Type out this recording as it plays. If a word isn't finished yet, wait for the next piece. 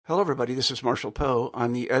Hello, everybody. This is Marshall Poe.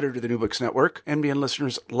 I'm the editor of the New Books Network. NBN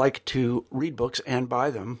listeners like to read books and buy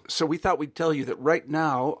them. So we thought we'd tell you that right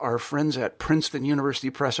now, our friends at Princeton University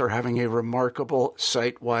Press are having a remarkable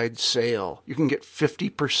site-wide sale. You can get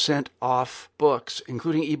 50% off books,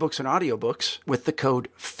 including ebooks and audiobooks, with the code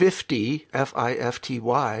 50,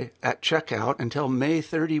 F-I-F-T-Y, at checkout until May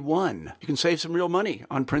 31. You can save some real money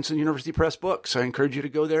on Princeton University Press books. I encourage you to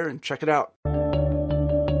go there and check it out.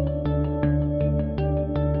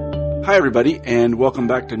 Hi, everybody, and welcome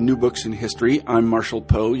back to New Books in History. I'm Marshall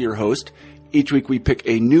Poe, your host. Each week we pick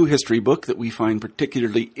a new history book that we find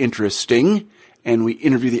particularly interesting, and we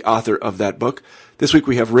interview the author of that book. This week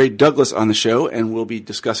we have Ray Douglas on the show, and we'll be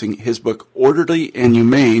discussing his book, Orderly and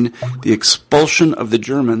Humane, The Expulsion of the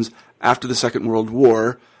Germans After the Second World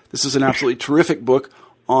War. This is an absolutely terrific book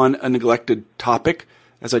on a neglected topic.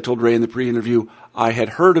 As I told Ray in the pre-interview, I had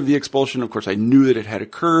heard of the expulsion. Of course, I knew that it had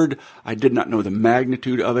occurred. I did not know the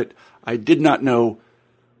magnitude of it. I did not know,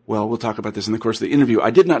 well, we'll talk about this in the course of the interview. I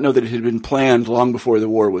did not know that it had been planned long before the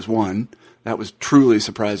war was won. That was truly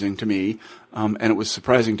surprising to me, and it was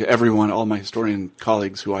surprising to everyone, all my historian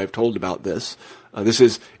colleagues who I have told about this. This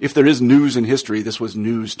is, if there is news in history, this was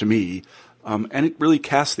news to me, and it really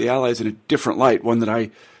casts the Allies in a different light, one that I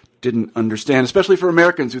didn't understand, especially for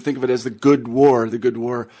Americans who think of it as the good war. The good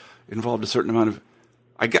war involved a certain amount of,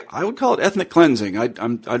 I would call it ethnic cleansing. I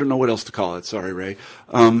don't know what else to call it. Sorry, Ray.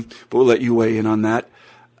 But we'll let you weigh in on that.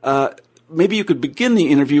 Maybe you could begin the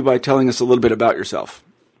interview by telling us a little bit about yourself.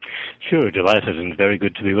 Sure, delighted and very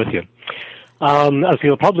good to be with you. As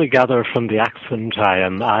you'll probably gather from the accent, I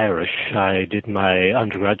am Irish. I did my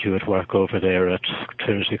undergraduate work over there at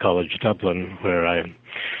Trinity College Dublin, where I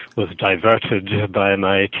was diverted by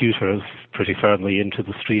my tutors pretty firmly into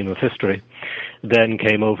the stream of history. Then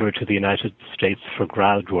came over to the United States for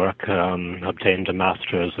grad work, obtained a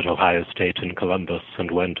master's at Ohio State in Columbus,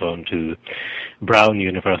 and went on to Brown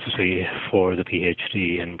University for the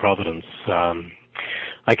PhD in Providence.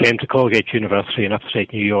 I came to Colgate University in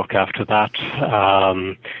upstate New York after that.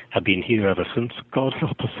 Have been here ever since, God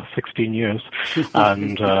help us, 16 years.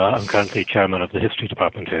 And I'm currently chairman of the history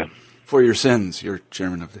department here. For your sins, you're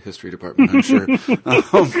chairman of the history department, I'm sure.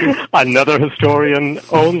 Another historian,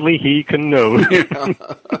 only he can know. Yeah.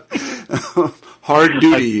 Hard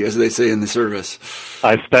duty, as they say in the service.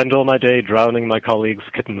 I spend all my day drowning my colleagues'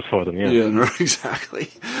 kittens for them, Yeah, no, exactly.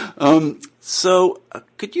 So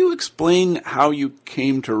could you explain how you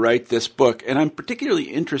came to write this book? And I'm particularly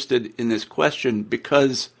interested in this question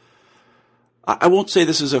because I won't say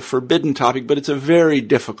this is a forbidden topic, but it's a very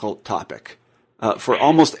difficult topic for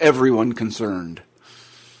almost everyone concerned.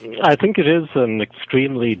 I think it is an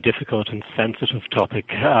extremely difficult and sensitive topic,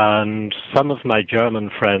 and some of my German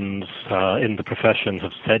friends in the profession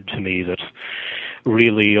have said to me that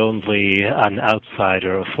really only an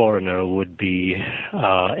outsider, a foreigner, would be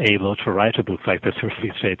able to write a book like this, or at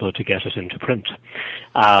least able to get it into print.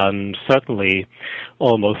 And certainly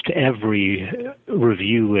almost every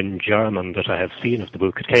review in German that I have seen of the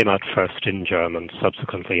book, it came out first in German,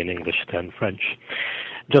 subsequently in English, then French.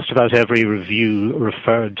 Just about every review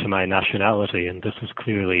referred to my nationality, and this is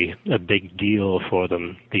clearly a big deal for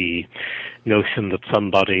them. The notion that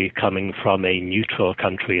somebody coming from a neutral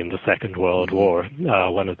country in the Second World War,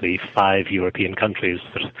 one of the 5 European countries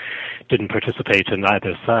that didn't participate in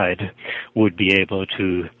either side, would be able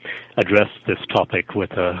to address this topic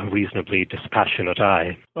with a reasonably dispassionate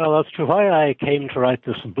eye. Well, as to why I came to write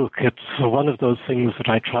this book, it's one of those things that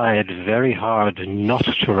I tried very hard not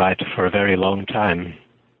to write for a very long time.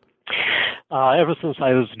 Ever since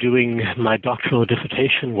I was doing my doctoral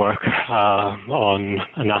dissertation work on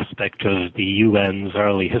an aspect of the UN's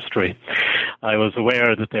early history, I was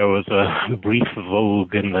aware that there was a brief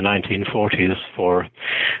vogue in the 1940s for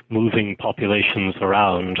moving populations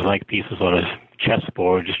around like pieces on a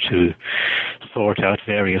chessboard to sort out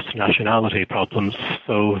various nationality problems.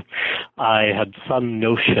 So I had some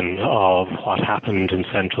notion of what happened in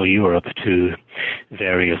Central Europe to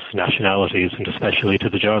various nationalities, and especially to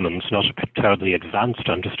the Germans, not a terribly advanced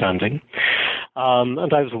understanding.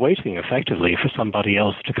 And I was waiting effectively for somebody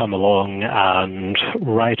else to come along and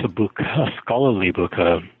write a book, a scholarly book,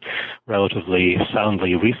 a relatively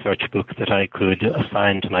soundly researched book that I could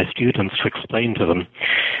assign to my students to explain to them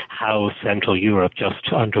how Central Europe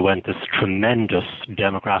just underwent this tremendous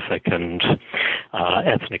demographic and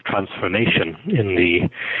ethnic transformation in the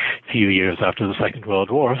few years after the Second World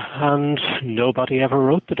War, and nobody ever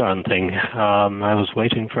wrote the darn thing. I was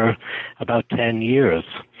waiting for about 10 years.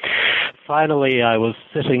 finally, I was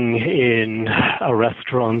sitting in a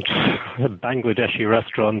restaurant, a Bangladeshi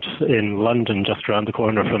restaurant in London, just around the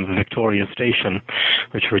corner from the Victoria Station,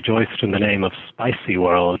 which rejoiced in the name of Spicy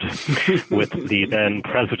World, with the then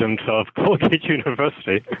president of Colgate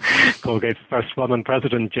University, Colgate's first woman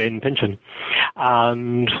president, Jane Pynchon,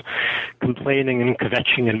 and complaining and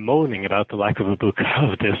kvetching and moaning about the lack of a book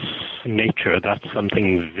of this nature. That's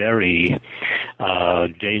something very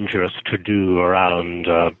dangerous to do around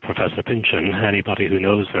Professor Pynchon. Anybody who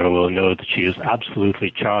knows her will know that she is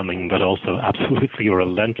absolutely charming, but also absolutely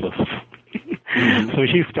relentless. So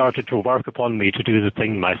she started to work upon me to do the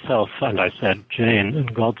thing myself, and I said, Jane, in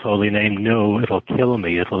God's holy name, no, it'll kill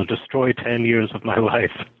me. It'll destroy 10 years of my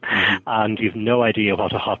life. And you've no idea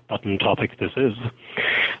what a hot-button topic this is.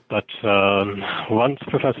 But once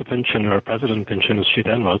Professor Pynchon, or President Pynchon, as she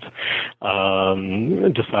then was,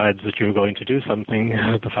 decides that you're going to do something,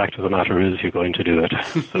 the fact of the matter is you're going to do it.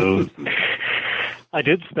 So I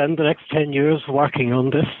did spend the next 10 years working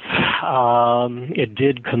on this. It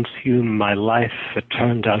did consume my life. It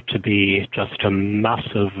turned out to be just a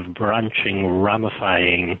massive, branching,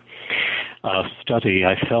 ramifying study.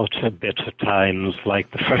 I felt a bit at times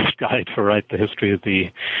like the first guy to write the history of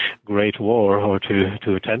the Great War, or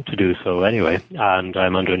to attempt to do so anyway. And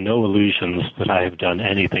I'm under no illusions that I have done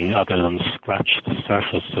anything other than scratch the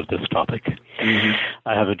surface of this topic. Mm-hmm.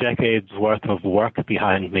 I have a decade's worth of work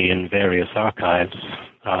behind me in various archives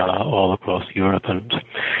all across Europe and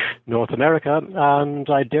North America, and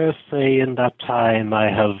I dare say in that time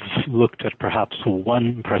I have looked at perhaps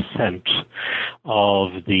 1%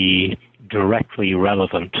 of the directly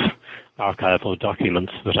relevant archival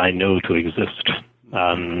documents that I know to exist.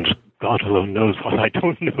 And God alone knows what I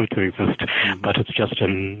don't know to exist, but it's just a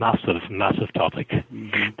massive, massive topic.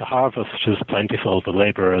 The harvest is plentiful, the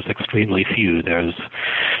laborers extremely few. There's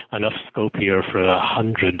enough scope here for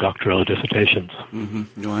 100 doctoral dissertations.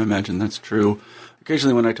 No, I imagine that's true.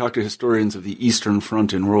 Occasionally when I talk to historians of the Eastern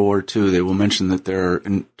Front in World War II, they will mention that there are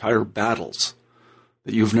entire battles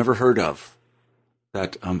that you've never heard of,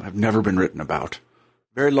 that have never been written about.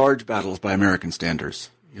 Very large battles by American standards.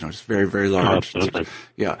 Just very, very large. Absolutely.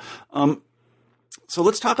 Yeah. So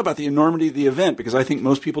let's talk about the enormity of the event, because I think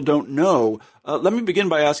most people don't know. Let me begin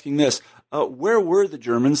by asking this. Where were the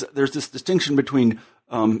Germans? There's this distinction between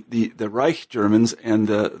the Reich Germans and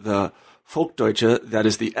the Volksdeutsche, that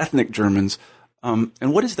is the ethnic Germans.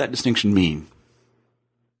 And what does that distinction mean?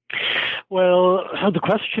 Well, the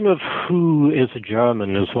question of who is a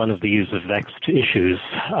German is one of these vexed issues.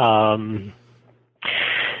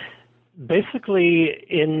 Basically,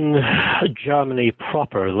 in Germany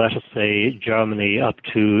proper, let us say Germany up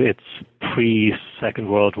to its pre-Second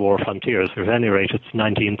World War frontiers, or at any rate its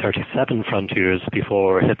 1937 frontiers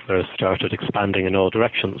before Hitler started expanding in all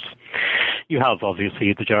directions, you have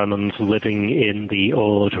obviously the Germans living in the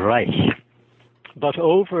Old Reich. But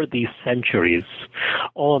over the centuries,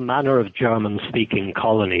 all manner of German-speaking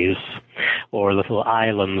colonies, or little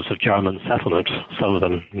islands of German settlement, some of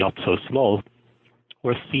them not so small,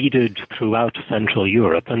 were seeded throughout Central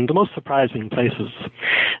Europe. And the most surprising places,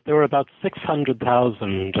 there were about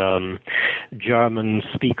 600,000 German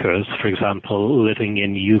speakers, for example, living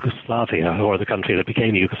in Yugoslavia, or the country that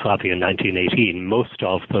became Yugoslavia in 1918, most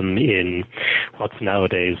of them in what's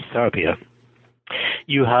nowadays Serbia.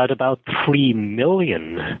 You had about 3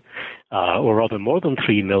 million, or rather more than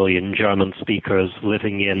 3 million German speakers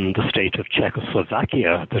living in the state of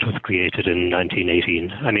Czechoslovakia that was created in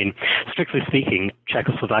 1918. I mean, strictly speaking,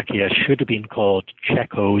 Czechoslovakia should have been called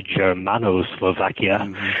Czecho-Germano-Slovakia,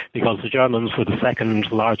 because the Germans were the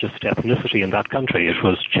second largest ethnicity in that country. It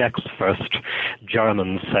was Czechs first,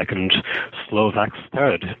 Germans second, Slovaks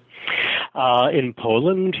third. In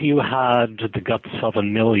Poland, you had the guts of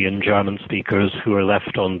 1 million German speakers who were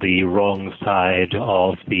left on the wrong side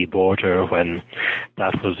of the border when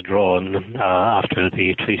that was drawn after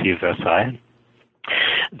the Treaty of Versailles.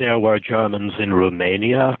 There were Germans in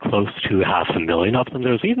Romania, close to 500,000 of them.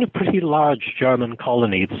 There was even a pretty large German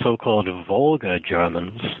colony, the so-called Volga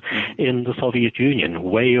Germans, in the Soviet Union,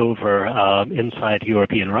 way over inside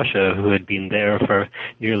European Russia, who had been there for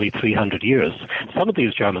nearly 300 years. Some of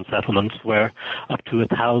these German settlements were up to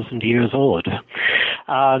 1,000 years old.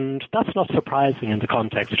 And that's not surprising in the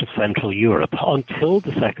context of Central Europe. Until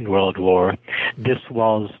the Second World War, this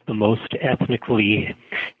was the most ethnically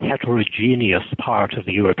heterogeneous part of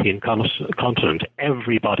the European continent.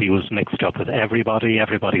 Everybody was mixed up with everybody.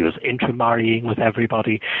 Everybody was intermarrying with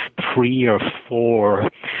everybody. 3 or 4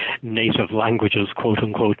 native languages, quote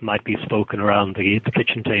unquote, might be spoken around the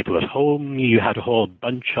kitchen table at home. You had a whole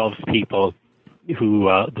bunch of people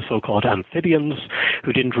the so-called amphibians,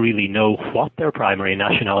 who didn't really know what their primary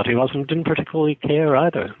nationality was and didn't particularly care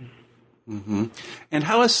either. Mm-hmm. And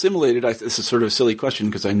how assimilated, this is sort of a silly question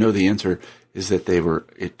because I know the answer is that they were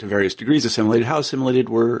to various degrees assimilated. How assimilated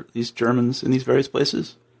were these Germans in these various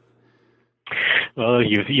places? Well,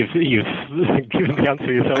 you've given the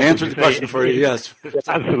answer yourself. I answered the question for you, yes.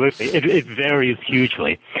 Absolutely. It varies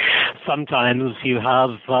hugely. Sometimes you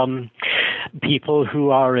have people who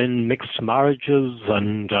are in mixed marriages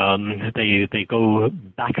and they go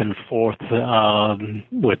back and forth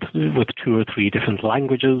with 2 or 3 different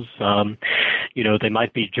languages. They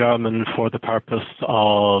might be German for the purpose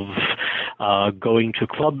of going to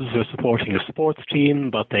clubs or supporting a sports team,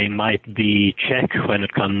 but they might be Czech when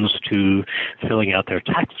it comes to filling out their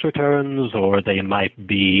tax returns, or they might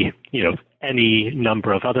be, any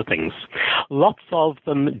number of other things. Lots of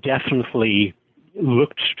them definitely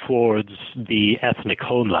looked towards the ethnic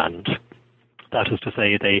homeland. That is to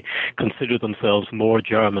say, they consider themselves more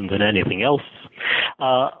German than anything else.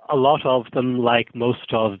 A lot of them, like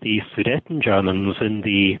most of the Sudeten Germans in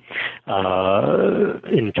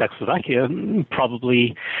Czechoslovakia,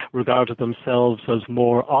 probably regarded themselves as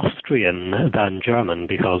more Austrian than German,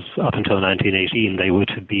 because up until 1918 they would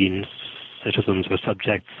have been citizens or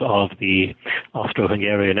subjects of the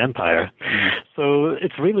Austro-Hungarian Empire. So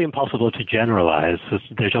it's really impossible to generalize.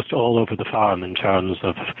 They're just all over the farm in terms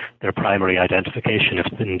of their primary identification,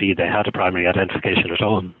 if indeed they had a primary identification at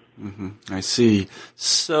all. Mm-hmm. I see.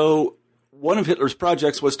 So one of Hitler's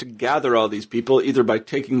projects was to gather all these people, either by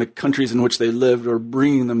taking the countries in which they lived or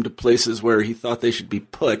bringing them to places where he thought they should be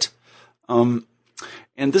put. And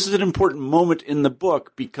this is an important moment in the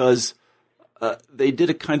book because they did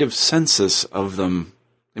a kind of census of them.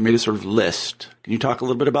 They made a sort of list. Can you talk a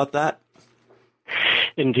little bit about that?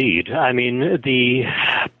 Indeed. I mean, the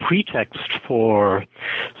pretext for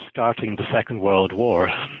starting the Second World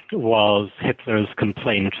War was Hitler's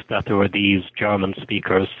complaint that there were these German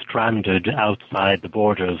speakers stranded outside the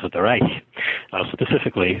borders of the Reich,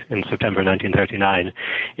 specifically in September 1939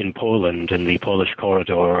 in Poland, in the Polish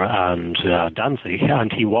corridor and Danzig,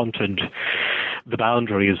 and he wanted the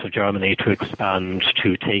boundaries of Germany to expand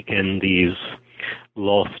to take in these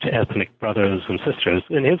lost ethnic brothers and sisters.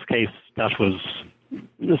 In his case, that was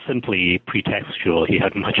simply pretextual. He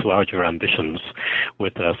had much larger ambitions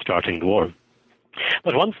with starting the war.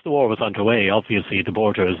 But once the war was underway, obviously the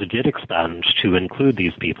borders did expand to include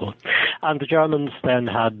these people. And the Germans then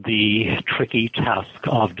had the tricky task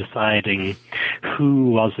of deciding who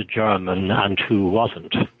was a German and who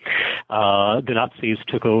wasn't. The Nazis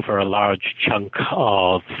took over a large chunk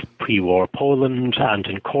of pre-war Poland and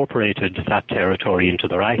incorporated that territory into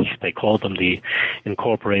the Reich. They called them the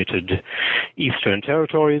Incorporated Eastern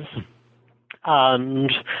Territories.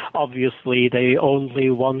 And obviously they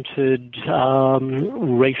only wanted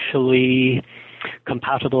racially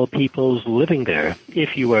compatible peoples living there.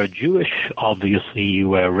 If you were Jewish, obviously you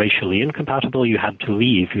were racially incompatible. You had to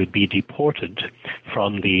leave. You'd be deported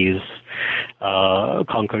from these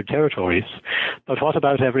conquered territories. But what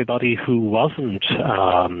about everybody who wasn't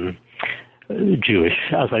Jewish?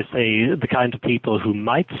 As I say, the kind of people who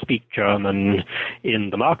might speak German in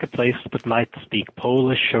the marketplace but might speak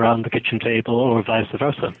Polish around the kitchen table or vice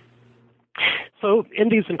versa. So in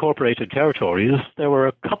these incorporated territories, there were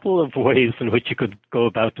a couple of ways in which you could go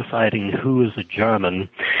about deciding who is a German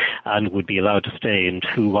and would be allowed to stay and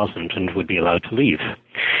who wasn't and would be allowed to leave.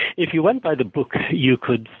 If you went by the book, you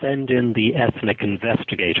could send in the ethnic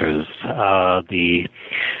investigators, the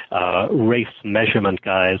race measurement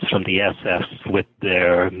guys from the SS with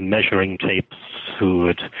their measuring tapes who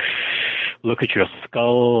would look at your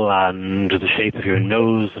skull and the shape of your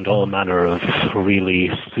nose and all manner of really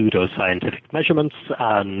pseudo-scientific measurements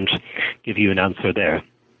and give you an answer there.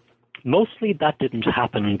 Mostly that didn't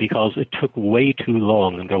happen because it took way too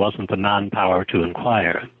long and there wasn't the manpower to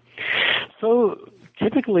inquire. So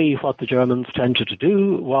typically what the Germans tended to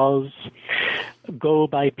do was go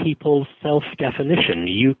by people's self-definition.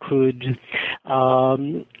 You could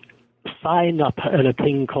sign up in a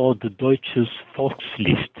thing called the Deutsches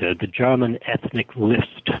Volksliste, the German ethnic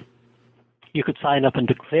list. You could sign up and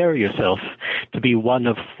declare yourself to be one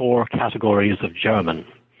of 4 categories of German.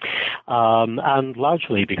 And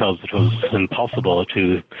largely because it was impossible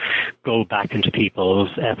to go back into people's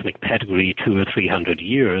ethnic pedigree 200 or 300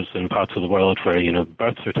 years in parts of the world where,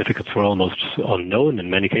 birth certificates were almost unknown in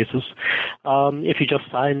many cases. If you just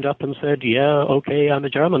signed up and said, yeah, okay, I'm a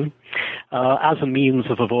German, as a means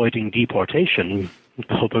of avoiding deportation,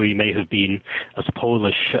 although you may have been as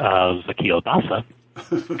Polish as Akil Basa,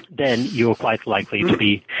 then you're quite likely to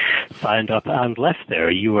be signed up and left there.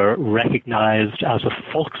 You were recognized as a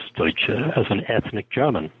Volksdeutsche, as an ethnic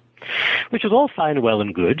German, which is all fine, well,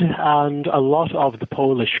 and good. And a lot of the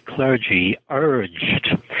Polish clergy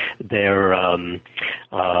urged their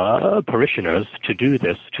parishioners to do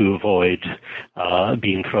this to avoid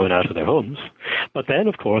being thrown out of their homes. But then,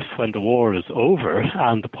 of course, when the war is over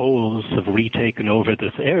and the Poles have retaken over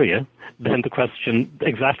this area, then the question,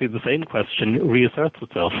 exactly the same question, reasserts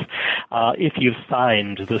itself. If you've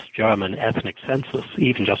signed this German ethnic census,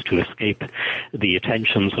 even just to escape the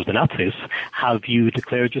attentions of the Nazis, have you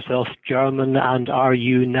declared yourself German, and are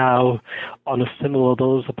you now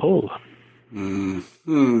unassimilable as a Pole?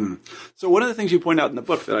 Mm-hmm. So one of the things you point out in the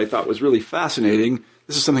book that I thought was really fascinating,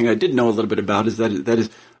 this is something I did know a little bit about, is that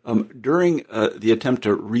during the attempt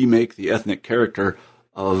to remake the ethnic character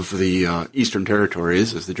of the Eastern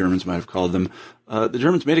Territories, as the Germans might have called them, the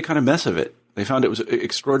Germans made a kind of mess of it. They found it was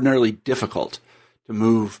extraordinarily difficult to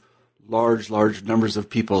move large numbers of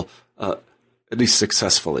people, at least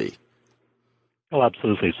successfully. Oh,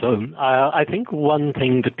 absolutely. So I think one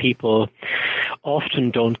thing that people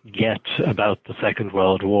often don't get about the Second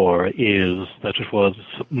World War is that it was,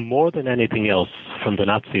 more than anything else, from the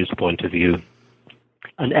Nazis' point of view,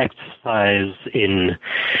 an exercise in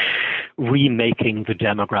remaking the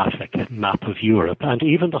demographic map of Europe. And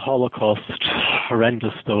even the Holocaust,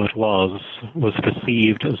 horrendous though it was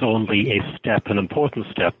perceived as only a step, an important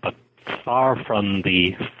step, but far from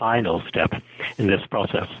the final step in this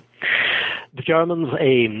process. The Germans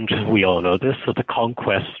aimed, we all know this, at the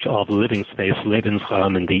conquest of living space,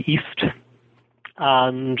 Lebensraum, in the East.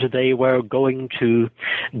 And they were going to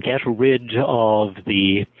get rid of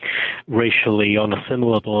the racially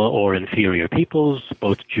unassimilable or inferior peoples,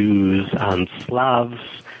 both Jews and Slavs,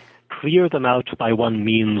 clear them out by one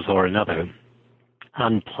means or another,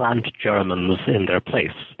 and plant Germans in their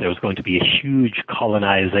place. There was going to be a huge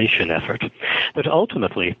colonization effort that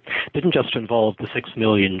ultimately didn't just involve the 6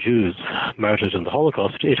 million Jews murdered in the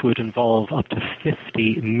Holocaust. It would involve up to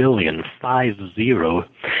 50 million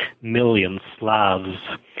Slavs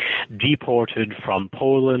deported from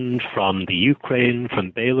Poland, from the Ukraine,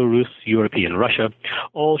 from Belarus, European Russia,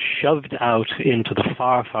 all shoved out into the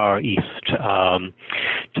far, far east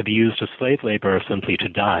to be used as slave labor or simply to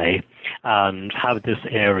die, and have this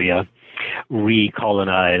area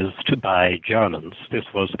recolonized by Germans. This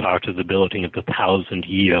was part of the building of the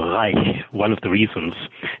 1,000-year Reich. One of the reasons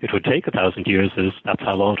it would take 1,000 years is that's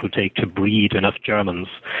how long it would take to breed enough Germans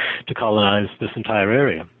to colonize this entire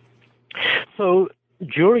area. So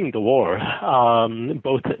during the war,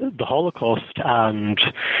 both the Holocaust and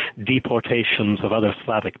deportations of other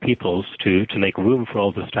Slavic peoples to make room for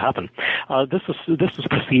all this to happen, this was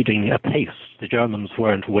proceeding apace. The Germans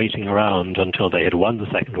weren't waiting around until they had won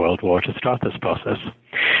the Second World War to start this process.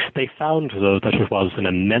 They found, though, that it was an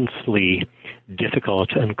immensely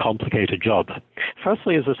difficult and complicated job.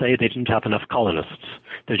 Firstly, as I say, they didn't have enough colonists.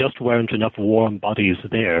 There just weren't enough warm bodies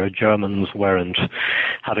there. Germans weren't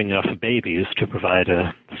having enough babies to provide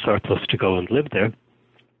a surplus to go and live there.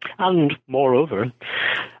 And moreover,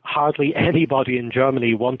 hardly anybody in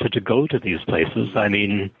Germany wanted to go to these places. I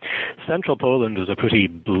mean, central Poland is a pretty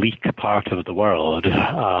bleak part of the world,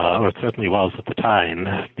 or it certainly was at the time.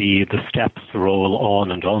 The steppes roll on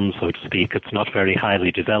and on, so to speak. It's not very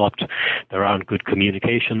highly developed. There aren't good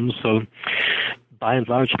communications, so by and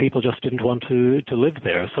large, people just didn't want to live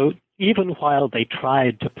there. So even while they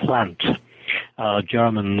tried to plant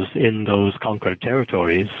Germans in those conquered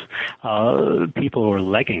territories, people were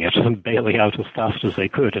legging it and bailing out as fast as they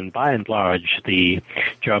could. And by and large, the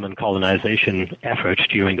German colonization effort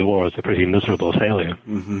during the war was a pretty miserable failure.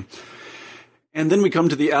 Mm-hmm. And then we come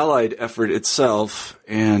to the Allied effort itself.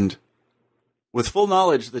 And with full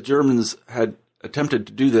knowledge that Germans had attempted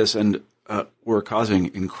to do this and were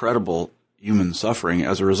causing incredible human suffering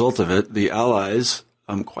as a result of it, the Allies,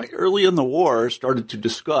 quite early in the war, started to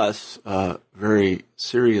discuss, very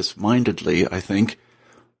serious-mindedly, I think,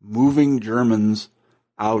 moving Germans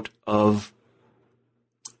out of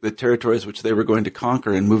the territories which they were going to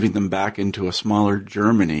conquer and moving them back into a smaller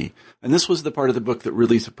Germany. And this was the part of the book that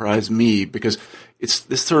really surprised me, because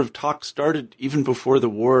this sort of talk started even before the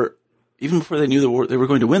war, even before they knew the war, they were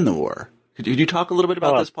going to win the war. Could you talk a little bit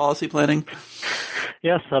about this policy planning?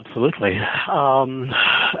 Yes, absolutely.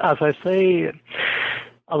 As I say,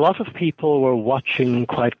 a lot of people were watching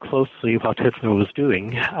quite closely what Hitler was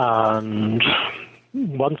doing, and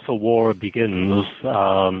once a war begins,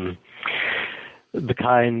 the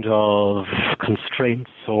kind of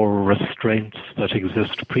constraints or restraints that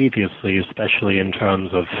exist previously, especially in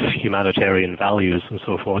terms of humanitarian values and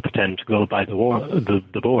so forth, tend to go by the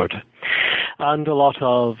board. And a lot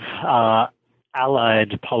of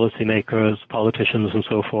allied policymakers, politicians and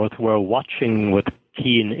so forth were watching with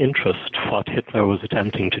keen interest what Hitler was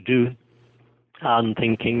attempting to do and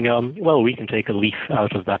thinking, well, we can take a leaf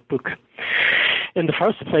out of that book. In the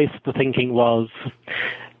first place, the thinking was,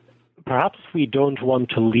 perhaps we don't want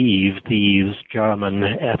to leave these German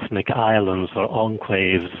ethnic islands or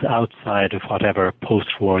enclaves outside of whatever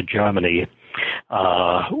post-war Germany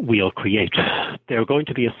we'll create. They're going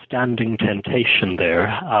to be a standing temptation there.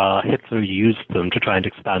 Hitler used them to try and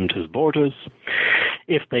expand his borders.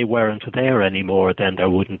 If they weren't there anymore, then there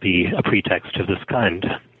wouldn't be a pretext of this kind.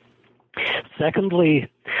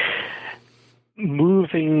 Secondly,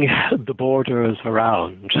 moving the borders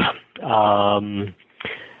around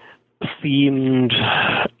seemed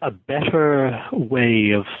a better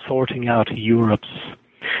way of sorting out Europe's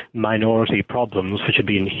minority problems, which had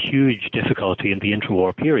been huge difficulty in the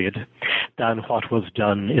interwar period, than what was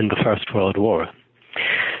done in the First World War.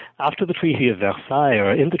 After the Treaty of Versailles,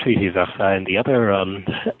 or in the Treaty of Versailles and the other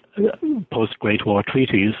post-Great War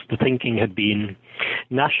treaties, the thinking had been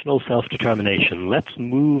national self-determination. Let's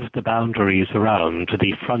move the boundaries around to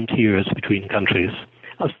the frontiers between countries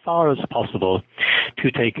as far as possible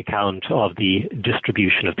to take account of the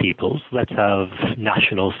distribution of peoples. Let's have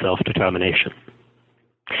national self-determination.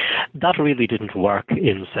 That really didn't work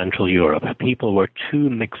in Central Europe. People were too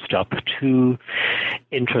mixed up, too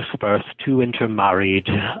interspersed, too intermarried.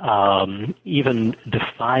 Even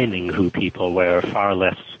defining who people were, far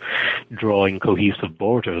less drawing cohesive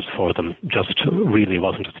borders for them, just really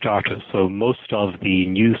wasn't a starter. So most of the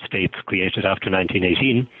new states created after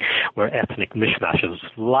 1918 were ethnic mishmashes,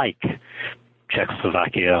 like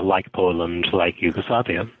Czechoslovakia, like Poland, like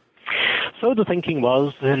Yugoslavia. So the thinking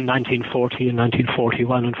was, in 1940 and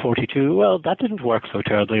 1941 and 42, well, that didn't work so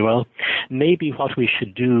terribly well. Maybe what we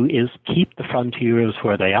should do is keep the frontiers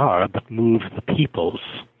where they are, but move the peoples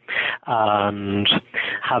and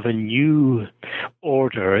have a new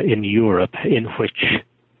order in Europe in which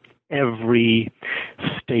every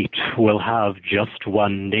state will have just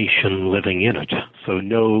one nation living in it. So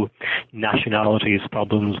no nationalities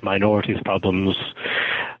problems, minorities problems,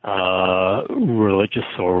 religious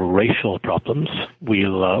or racial problems.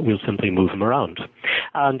 We'll simply move them around.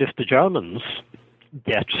 And if the Germans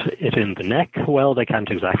get it in the neck, well, they can't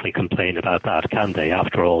exactly complain about that, can they?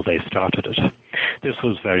 After all, they started it. This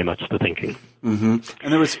was very much the thinking. Mm-hmm.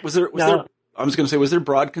 And was there? I was going to say, was there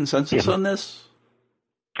broad consensus on this?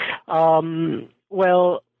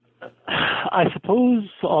 Well, I suppose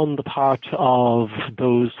on the part of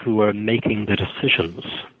those who were making the decisions,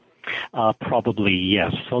 probably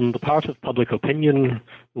yes. On the part of public opinion,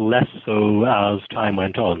 less so as time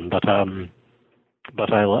went on. But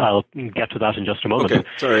I'll get to that in just a moment. Okay,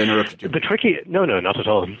 sorry, I interrupted you. No, not at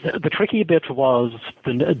all. The tricky bit was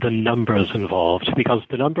the numbers involved, because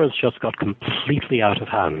the numbers just got completely out of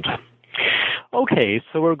hand. Okay,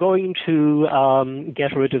 so we're going to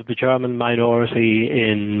get rid of the German minority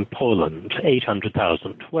in Poland,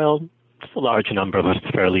 800,000. Well, it's a large number, but it's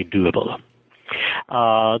fairly doable.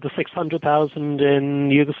 The 600,000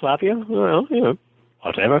 in Yugoslavia, well,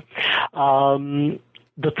 whatever.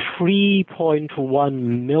 The 3.1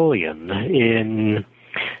 million in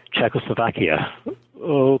Czechoslovakia.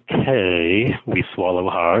 Okay, we swallow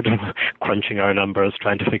hard, crunching our numbers,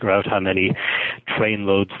 trying to figure out how many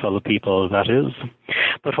trainloads full of people that is.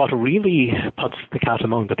 But what really puts the cat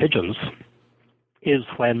among the pigeons is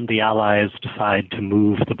when the Allies decide to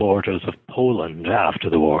move the borders of Poland after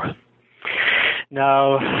the war.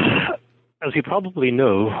 Now, as you probably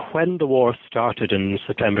know, when the war started in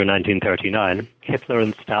September 1939, Hitler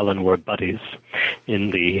and Stalin were buddies in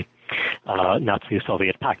the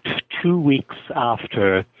Nazi-Soviet pact. 2 weeks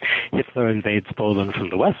after Hitler invades Poland from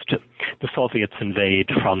the west, the Soviets invade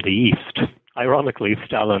from the east. Ironically,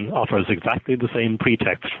 Stalin offers exactly the same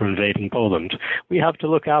pretext for invading Poland. We have to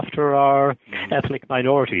look after our ethnic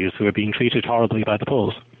minorities who are being treated horribly by the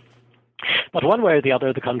Poles. But one way or the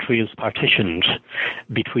other, the country is partitioned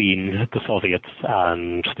between the Soviets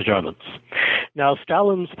and the Germans. Now,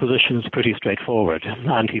 Stalin's position is pretty straightforward,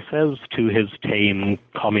 and he says to his tame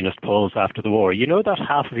communist Poles after the war, you know that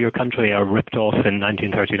half of your country are ripped off in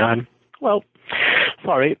 1939? Well,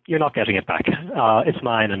 sorry, you're not getting it back. It's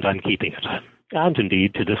mine and I'm keeping it. And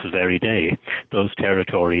indeed, to this very day, those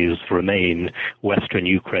territories remain Western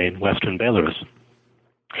Ukraine, Western Belarus.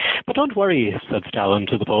 But don't worry, said Stalin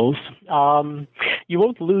to the Poles. you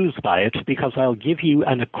won't lose by it because I'll give you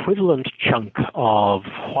an equivalent chunk of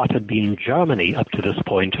what had been Germany up to this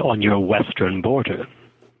point on your western border.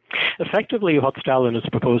 Effectively, what Stalin is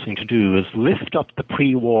proposing to do is lift up the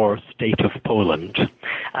pre-war state of Poland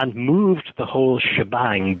and moved the whole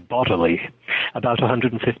shebang bodily about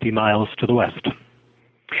 150 miles to the west.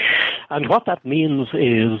 And what that means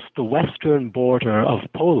is the western border of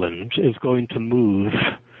Poland is going to move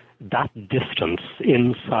that distance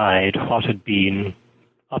inside what had been,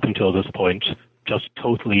 up until this point, just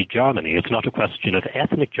totally Germany. It's not a question of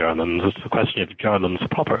ethnic Germans, it's a question of Germans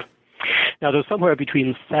proper. Now, there's somewhere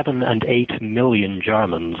between 7 and 8 million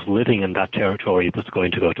Germans living in that territory that's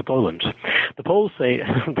going to go to Poland. The Poles say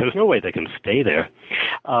there's no way they can stay there.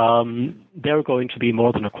 They're going to be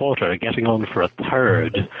more than a quarter, getting on for a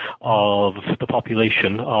third of the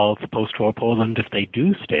population of post-war Poland if they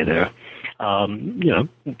do stay there.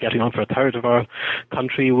 Getting on for a third of our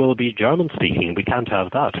country will be German-speaking. We can't have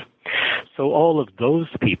that. So all of those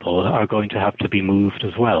people are going to have to be moved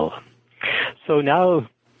as well. So now,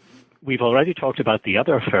 we've already talked about the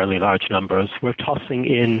other fairly large numbers. We're tossing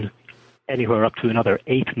in anywhere up to another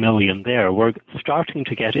 8 million there. We're starting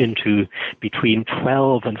to get into between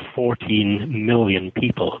 12 and 14 million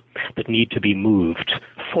people that need to be moved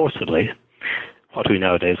forcibly, what we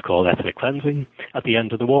nowadays call ethnic cleansing, at the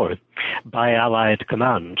end of the war, by Allied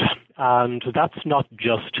command. And that's not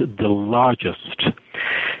just the largest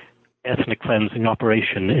ethnic cleansing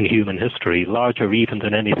operation in human history, larger even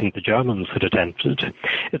than anything the Germans had attempted.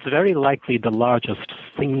 It's very likely the largest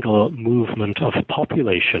single movement of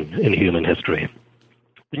population in human history.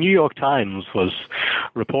 The New York Times was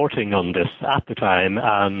reporting on this at the time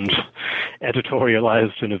and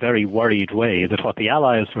editorialized in a very worried way that what the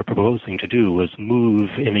Allies were proposing to do was move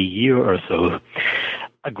in a year or so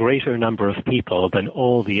a greater number of people than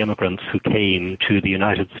all the immigrants who came to the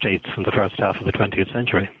United States in the first half of the 20th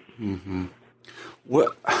century. Mm-hmm.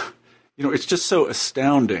 Well, it's just so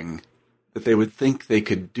astounding that they would think they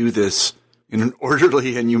could do this in an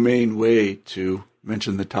orderly and humane way, to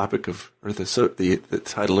mention the topic of, or the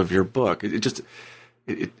title of your book.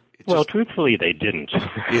 Well, truthfully, they didn't.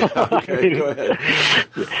 Yeah, okay, go ahead.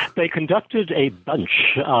 They conducted a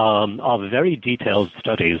bunch of very detailed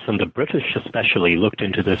studies, and the British especially looked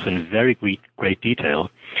into this in very great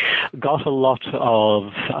detail, got a lot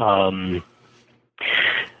of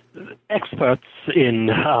experts in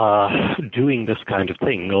doing this kind of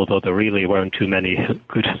thing, although there really weren't too many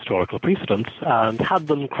good historical precedents, and had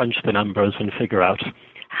them crunch the numbers and figure out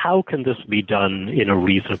how can this be done in a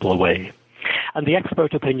reasonable way. And the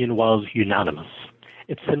expert opinion was unanimous.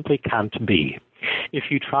 It simply can't be.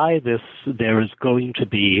 If you try this, there is going to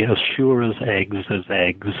be, as sure as eggs,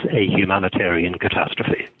 a humanitarian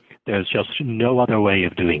catastrophe. There's just no other way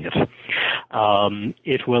of doing it.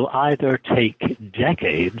 It will either take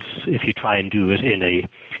decades if you try and do it in a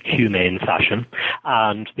humane fashion,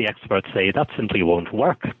 and the experts say that simply won't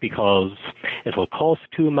work because it will cost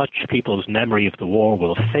too much, people's memory of the war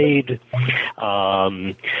will fade,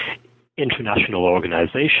 international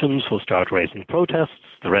organizations will start raising protests,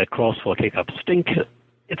 the Red Cross will kick up stink.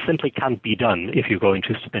 It simply can't be done if you're going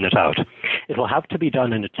to spin it out. It will have to be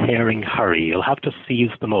done in a tearing hurry. You'll have to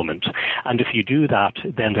seize the moment. And if you do that,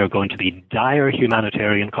 then there are going to be dire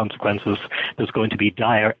humanitarian consequences. There's going to be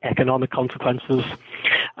dire economic consequences.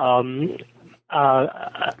 A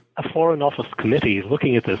Foreign Office committee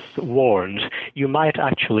looking at this warned you might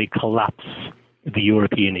actually collapse the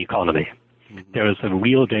European economy. Mm-hmm. There is a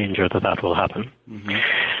real danger that will happen. Mm-hmm.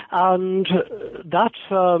 And that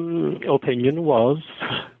opinion was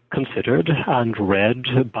considered and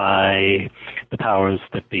read by the powers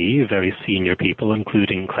that be, very senior people,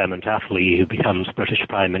 including Clement Attlee, who becomes British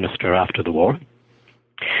Prime Minister after the war.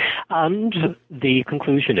 And the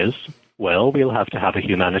conclusion is, well, we'll have to have a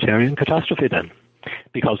humanitarian catastrophe then,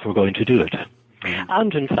 because we're going to do it.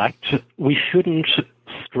 And in fact, we shouldn't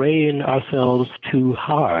strain ourselves too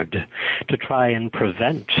hard to try and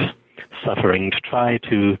prevent suffering, to try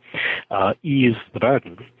to ease the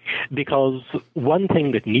burden. Because one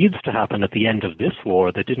thing that needs to happen at the end of this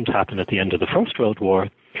war that didn't happen at the end of the First World War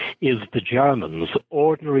is the Germans,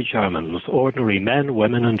 ordinary men,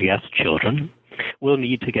 women, and yes, children, will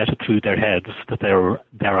need to get it through their heads that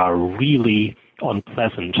there are really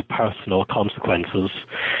unpleasant personal consequences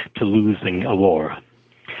to losing a war.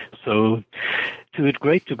 So, to a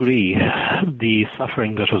great degree, the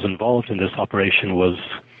suffering that was involved in this operation was,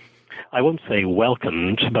 I won't say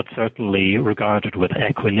welcomed, but certainly regarded with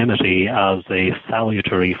equanimity as a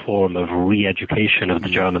salutary form of re-education of the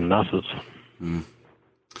German masses. Mm.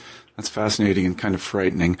 That's fascinating and kind of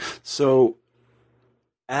frightening. So,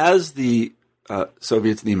 as the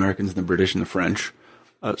Soviets, the Americans, and the British, and the French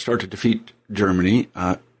start to defeat Germany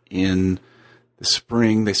in the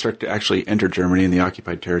spring. They start to actually enter Germany in the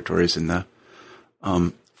occupied territories in the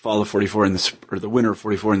fall of 44 or the winter of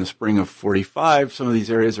 44 and the spring of 45. Some of these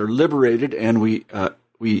areas are liberated, and we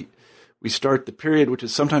start the period which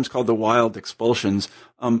is sometimes called the Wild Expulsions.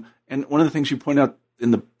 And one of the things you point out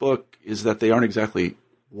in the book is that they aren't exactly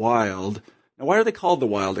wild. Now, why are they called the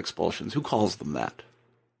Wild Expulsions? Who calls them that?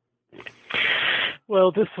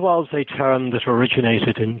 Well, this was a term that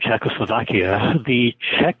originated in Czechoslovakia. The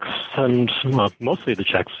Czechs, and mostly the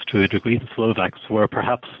Czechs to a degree, the Slovaks, were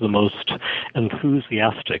perhaps the most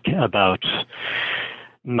enthusiastic about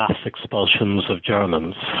mass expulsions of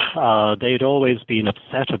Germans. They'd always been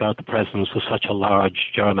upset about the presence of such a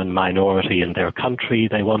large German minority in their country.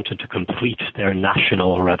 They wanted to complete their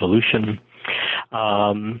national revolution.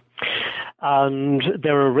 And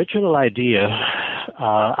their original idea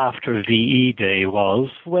after VE Day was,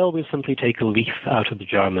 well, we simply take a leaf out of the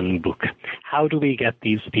German book. How do we get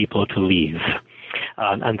these people to leave?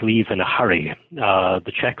 And leave in a hurry.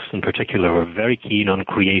 The Czechs in particular were very keen on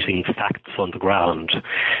creating facts on the ground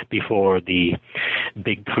before the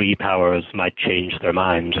big three powers might change their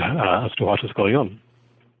mind as to what is going on.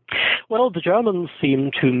 Well, the Germans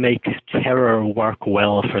seemed to make terror work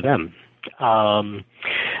well for them.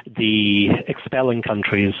 The expelling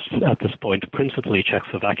countries at this point, principally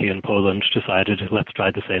Czechoslovakia and Poland, decided, let's try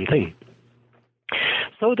the same thing.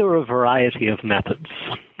 So there were a variety of methods.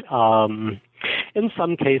 In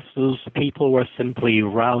some cases, people were simply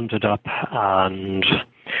rounded up and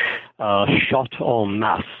shot en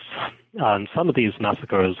masse. And some of these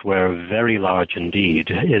massacres were very large indeed,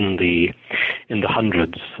 in the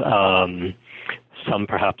hundreds. Some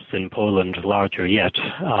perhaps in Poland larger yet,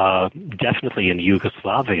 definitely in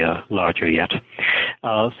Yugoslavia larger yet.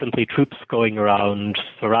 Simply troops going around,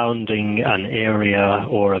 surrounding an area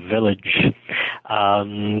or a village,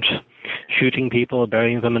 and shooting people,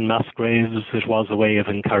 burying them in mass graves. It was a way of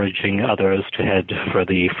encouraging others to head for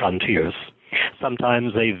the frontiers.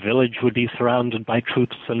 Sometimes a village would be surrounded by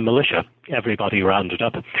troops and militia, everybody rounded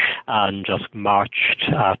up, and just marched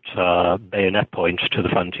at bayonet point to the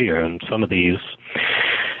frontier. And some of these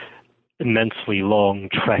immensely long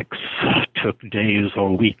treks took days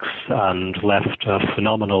or weeks and left a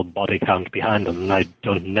phenomenal body count behind them. And I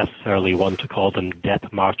don't necessarily want to call them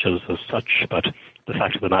death marches as such, but the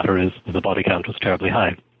fact of the matter is that the body count was terribly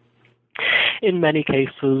high. In many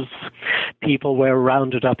cases, people were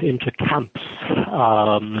rounded up into camps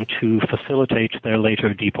to facilitate their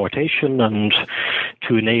later deportation and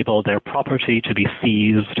to enable their property to be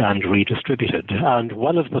seized and redistributed. And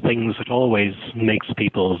one of the things that always makes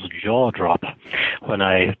people's jaw drop when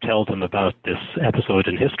I tell them about this episode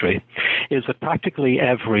in history is that practically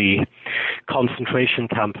every concentration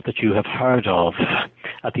camp that you have heard of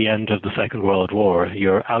at the end of the Second World War,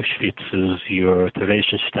 your Auschwitzes, your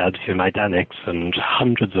Theresienstads, your Maidaniks, and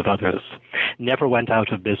hundreds of others, never went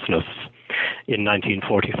out of business in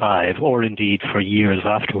 1945, or indeed for years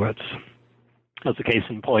afterwards. As a case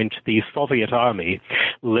in point, the Soviet army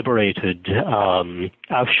liberated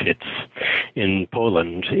Auschwitz in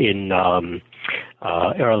Poland in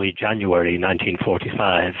early January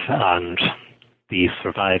 1945, and the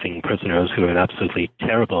surviving prisoners, who were in absolutely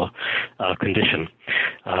terrible condition,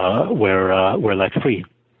 were let free.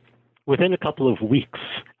 Within a couple of weeks,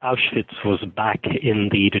 Auschwitz was back in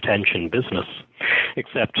the detention business,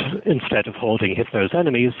 except instead of holding Hitler's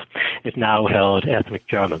enemies, it now held ethnic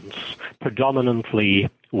Germans, predominantly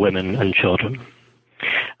women and children.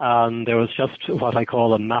 There was just what I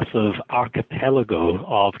call a massive archipelago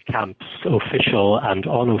of camps, official and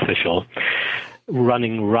unofficial,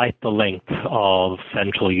 running right the length of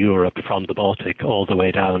Central Europe from the Baltic all the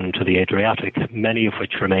way down to the Adriatic, many of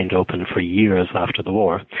which remained open for years after the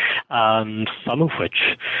war, and some of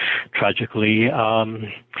which, tragically,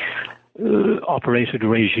 operated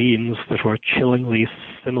regimes that were chillingly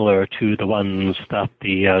similar to the ones that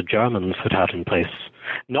the Germans had had in place.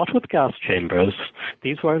 Not with gas chambers.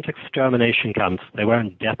 These weren't extermination camps. They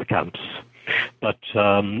weren't death camps. But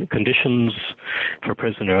conditions for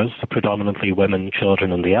prisoners, predominantly women,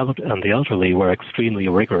 children, and the elderly, were extremely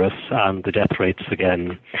rigorous, and the death rates,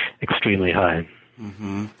 again, extremely high.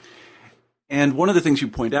 Mm-hmm. And one of the things you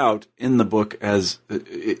point out in the book is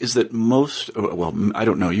that most, well, I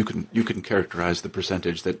don't know, you can characterize the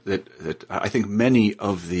percentage that I think many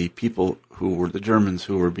of the people who were the Germans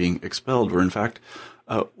who were being expelled were in fact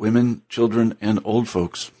women, children, and old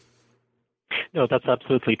folks. No, that's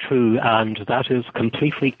absolutely true, and that is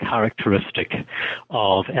completely characteristic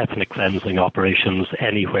of ethnic cleansing operations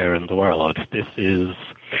anywhere in the world. This is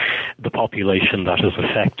the population that is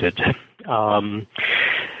affected.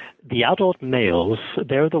 the adult males,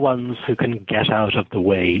 they're the ones who can get out of the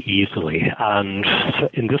way easily. And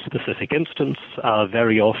in this specific instance,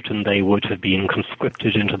 very often they would have been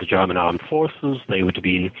conscripted into the German armed forces. They would have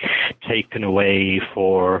been taken away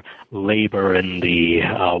for labor in the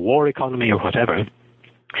war economy or whatever.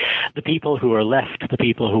 The people who are left, the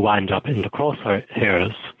people who wind up in the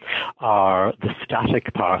crosshairs, are the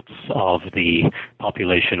static parts of the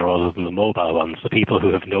population rather than the mobile ones, the people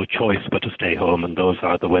who have no choice but to stay home, and those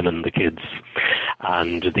are the women, the kids,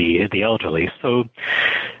 and the elderly. So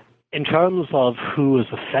in terms of who is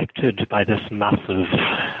affected by this massive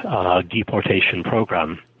deportation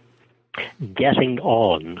program, getting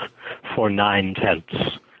on for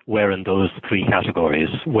 9/10 were in those three categories: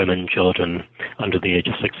 women, children under the age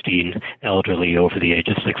of 16, elderly over the age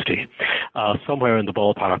of 60. Somewhere in the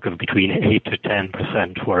ballpark of between 8 to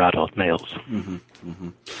 10% were adult males. Mm-hmm,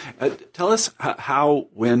 mm-hmm. Tell us how,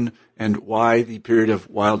 when, and why the period of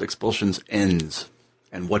wild expulsions ends,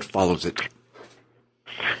 and what follows it.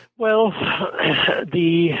 Well,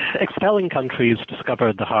 the expelling countries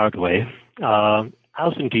discovered the hard way,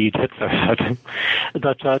 as indeed Hitler had,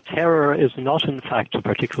 that terror is not in fact a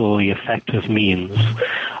particularly effective means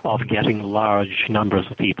of getting large numbers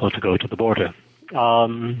of people to go to the border.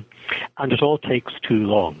 And it all takes too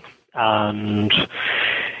long. And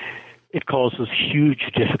it causes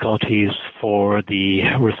huge difficulties for the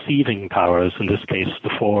receiving powers, in this case the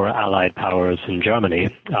four Allied powers in Germany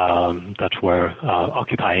that were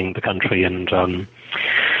occupying the country and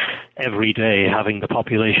every day having the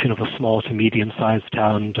population of a small to medium-sized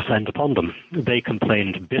town descend upon them. They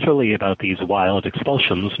complained bitterly about these wild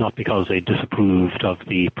expulsions, not because they disapproved of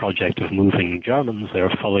the project of moving Germans, they're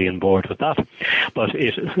fully on board with that, but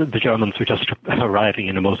the Germans were just arriving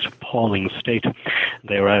in a most appalling state.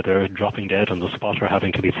 They were either dropping dead on the spot or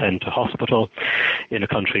having to be sent to hospital in a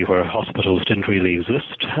country where hospitals didn't really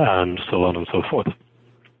exist, and so on and so forth.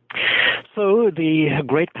 So the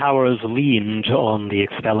great powers leaned on the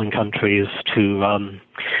expelling countries to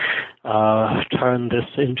turn this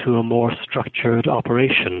into a more structured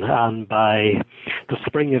operation. And by the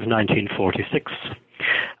spring of 1946,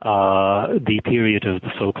 the period of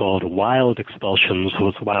the so-called wild expulsions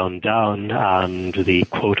was wound down, and the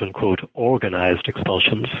quote-unquote organized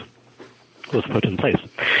expulsions was put in place.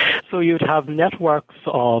 So you'd have networks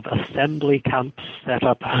of assembly camps set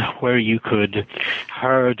up where you could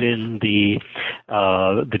herd in the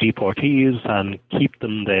deportees and keep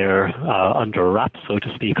them there under wraps, so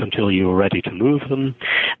to speak, until you were ready to move them.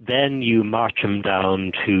 Then you march them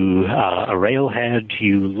down to a railhead,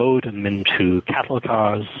 you load them into cattle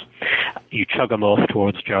cars, you chug them off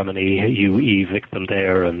towards Germany, you evict them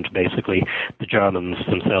there, and basically the Germans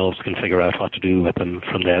themselves can figure out what to do with them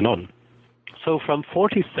from then on. So from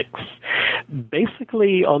 46,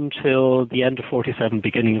 basically until the end of 47,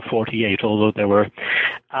 beginning of 48, although there were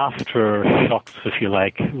aftershocks, if you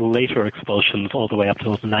like, later expulsions all the way up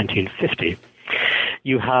till 1950,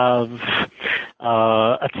 you have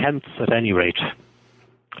attempts at any rate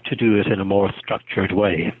to do it in a more structured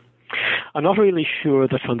way. I'm not really sure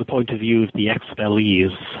that from the point of view of the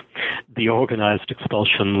expellees, the organized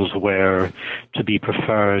expulsions were to be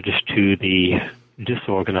preferred to the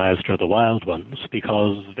disorganized or the wild ones,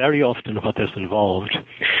 because very often what this involved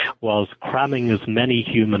was cramming as many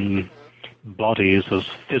human bodies as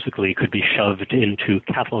physically could be shoved into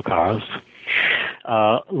cattle cars,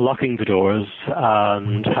 locking the doors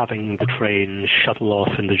and having the train shuttle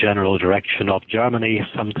off in the general direction of Germany,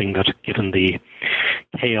 something that, given the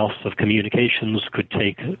chaos of communications, could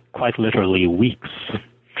take quite literally weeks.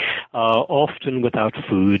 Often without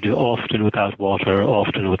food, often without water,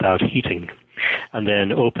 often without heating, and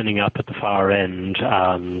then opening up at the far end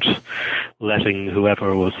and letting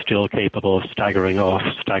whoever was still capable of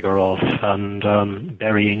stagger off and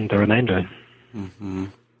burying the remainder. Mm-hmm.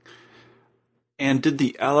 And did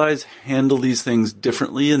the Allies handle these things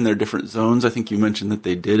differently in their different zones? I think you mentioned that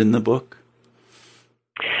they did in the book.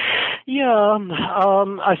 Yeah,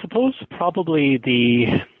 I suppose probably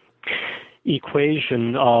the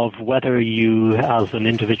equation of whether you as an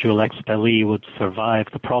individual expellee would survive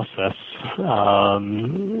the process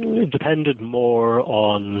depended more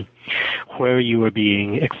on where you were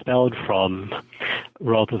being expelled from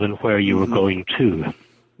rather than where you were going to.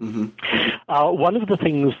 Mm-hmm. One of the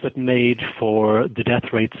things that made for the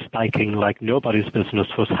death rate spiking like nobody's business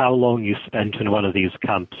was how long you spent in one of these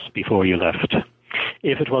camps before you left.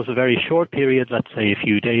 If it was a very short period, let's say a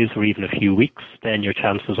few days or even a few weeks, then your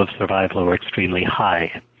chances of survival were extremely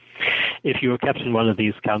high. If you were kept in one of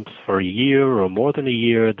these camps for a year or more than a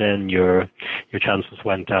year, then your chances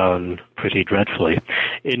went down pretty dreadfully.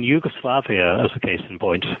 In Yugoslavia, as a case in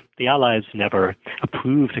point, the Allies never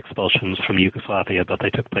approved expulsions from Yugoslavia, but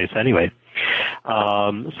they took place anyway.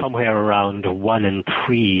 Somewhere around 1 in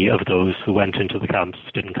 3 of those who went into the camps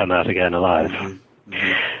didn't come out again alive.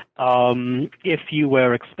 If you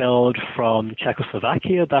were expelled from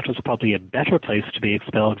Czechoslovakia, that was probably a better place to be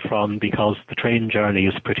expelled from because the train journey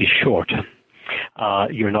is pretty short.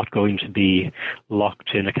 You're not going to be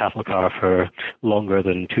locked in a cattle car for longer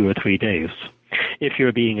than 2 or 3 days. If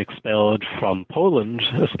you're being expelled from Poland,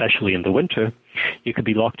 especially in the winter, you could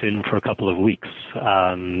be locked in for a couple of weeks,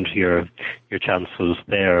 and your chances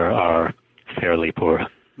there are fairly poor.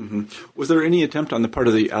 Mm-hmm. Was there any attempt on the part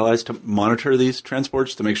of the Allies to monitor these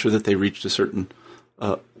transports to make sure that they reached a certain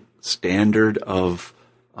standard of,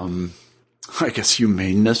 I guess,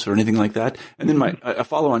 humaneness or anything like that? And then a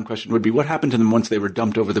follow-on question would be, what happened to them once they were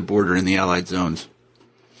dumped over the border in the Allied zones?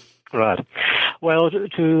 Right. Well,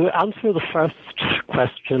 to answer the first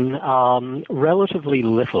question, relatively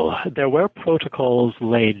little. There were protocols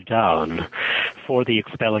laid down for the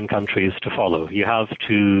expelling countries to follow. You have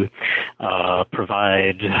to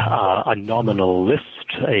provide a nominal list,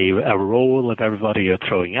 a roll of everybody you're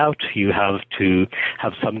throwing out. You have to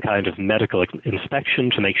have some kind of medical inspection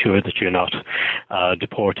to make sure that you're not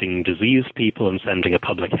deporting diseased people and sending a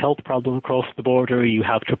public health problem across the border. You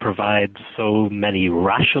have to provide so many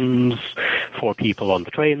rations for people on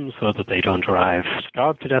the train so that they don't arrive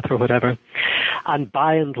starved to death or whatever. And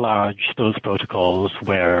by and large, those protocols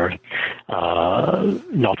were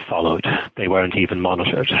not followed. They weren't even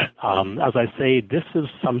monitored. As I say, this is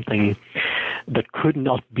something that could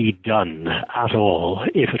not be done at all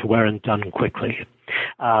if it weren't done quickly.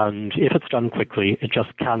 And if it's done quickly, it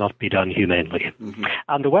just cannot be done humanely. Mm-hmm.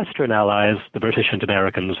 And the Western Allies, the British and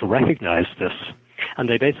Americans, recognized this. And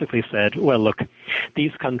they basically said, well, look,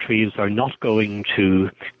 these countries are not going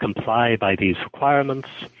to comply by these requirements.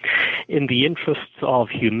 In the interests of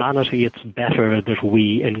humanity, it's better that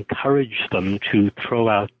we encourage them to throw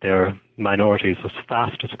out their minorities as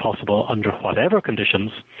fast as possible under whatever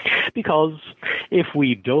conditions, because if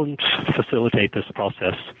we don't facilitate this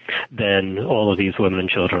process, then all of these women and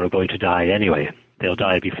children are going to die anyway. They'll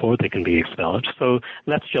die before they can be expelled. So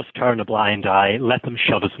let's just turn a blind eye, let them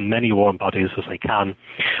shove as many warm bodies as they can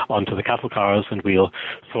onto the cattle cars, and we'll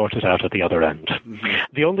sort it out at the other end.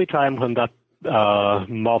 Mm-hmm. The only time when that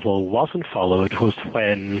model wasn't followed was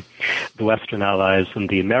when the Western Allies and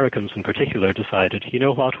the Americans in particular decided, you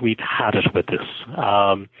know what, we've had it with this.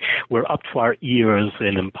 We're up to our ears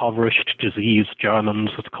in impoverished, diseased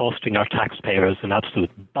Germans. It's costing our taxpayers an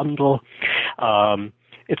absolute bundle.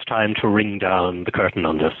 It's time to ring down the curtain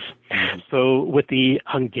on this. Mm-hmm. So with the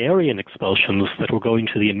Hungarian expulsions that were going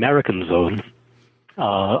to the American zone,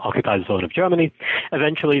 occupied zone of Germany,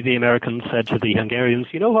 eventually the Americans said to the Hungarians,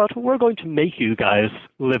 you know what, we're going to make you guys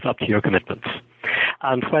live up to your commitments.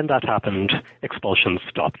 And when that happened, expulsions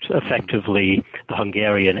stopped. Effectively, the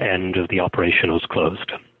Hungarian end of the operation was closed.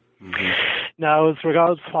 Mm-hmm. Now, as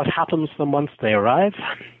regards what happens to them once they arrive,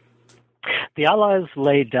 the Allies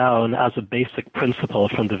laid down as a basic principle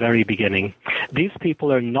from the very beginning, these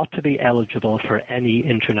people are not to be eligible for any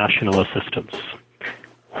international assistance.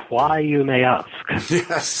 Why, you may ask?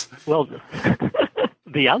 Yes. Well,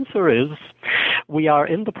 the answer is we are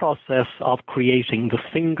in the process of creating the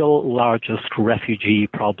single largest refugee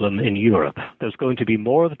problem in Europe. There's going to be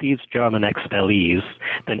more of these German expellees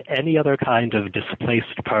than any other kind of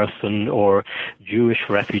displaced person or Jewish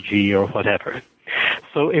refugee or whatever.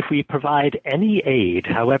 So if we provide any aid,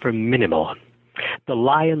 however minimal, the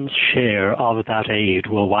lion's share of that aid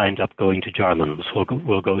will wind up going to Germans,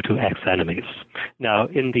 will go to ex-enemies. Now,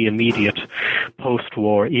 in the immediate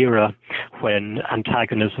post-war era, when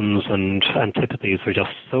antagonisms and antipathies are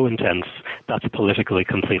just so intense, that's politically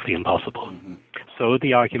completely impossible. Mm-hmm. So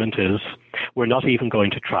the argument is, we're not even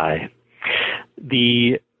going to try.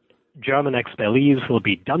 The German expellees will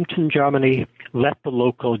be dumped in Germany. Let the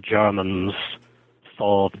local Germans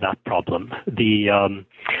solve that problem. The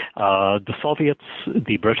Soviets,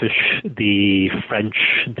 the British, the French,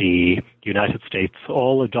 the United States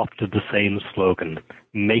all adopted the same slogan,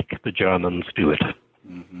 make the Germans do it.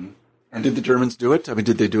 Mm-hmm. And did the Germans do it? I mean,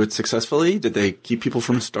 did they do it successfully? Did they keep people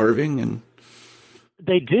from starving? And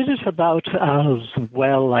they did it about as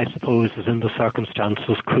well, I suppose, as in the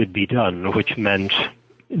circumstances could be done, which meant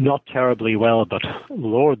not terribly well, but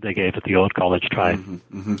Lord, they gave it the old college try.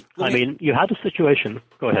 Mm-hmm, mm-hmm. I mean, you had a situation.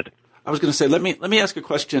 Go ahead. I was going to say, let me ask a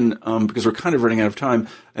question, because we're kind of running out of time,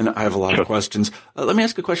 and I have a lot of questions. Let me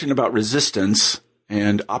ask a question about resistance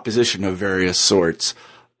and opposition of various sorts.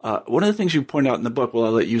 One of the things you point out in the book, well,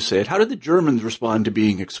 I'll let you say it, how did the Germans respond to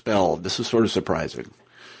being expelled? This is sort of surprising.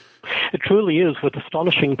 It truly is, with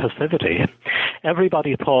astonishing passivity.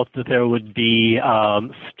 Everybody thought that there would be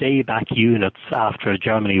stay-back units after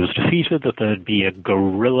Germany was defeated, that there'd be a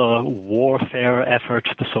guerrilla warfare effort,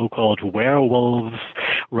 the so-called werewolves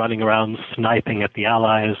running around sniping at the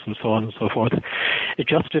Allies and so on and so forth. It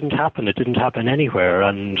just didn't happen. It didn't happen anywhere,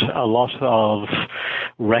 and a lot of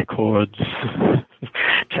records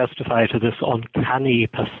testify to this uncanny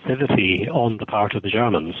passivity on the part of the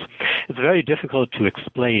Germans. It's very difficult to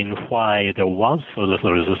explain why there was so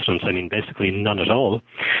little resistance. I mean, basically none at all.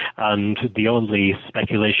 And the only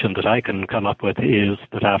speculation that I can come up with is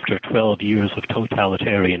that after 12 years of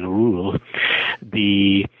totalitarian rule,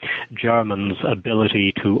 the Germans'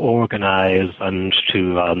 ability to organize and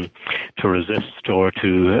to resist or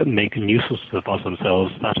to make nuisance of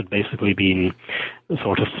themselves, that had basically been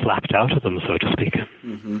sort of slapped out of them, so to speak.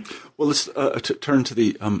 Mm-hmm. Well, let's turn to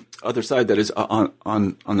the other side, that is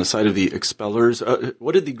on the side of the expellers.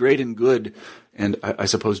 What did the great and good, and I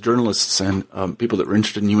suppose journalists and people that were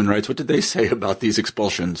interested in human rights, what did they say about these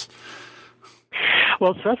expulsions?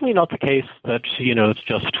 Well, it's certainly not the case that, it's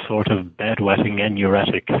just sort of bedwetting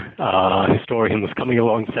enuretic historians coming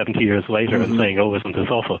along 70 years later and saying, oh, isn't this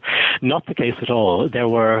awful? Not the case at all. There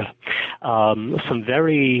were some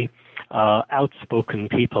very outspoken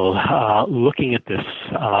people looking at this.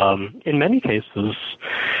 In many cases,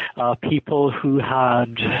 people who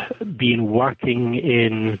had been working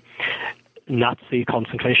in Nazi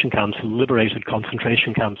concentration camps, liberated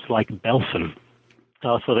concentration camps like Belsen.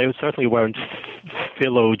 So they certainly weren't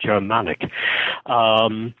Philo-Germanic,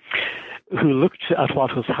 who looked at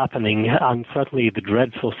what was happening and certainly the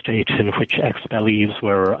dreadful state in which expellees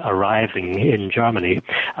were arriving in Germany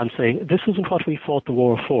and saying, this isn't what we fought the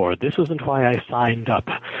war for. This isn't why I signed up.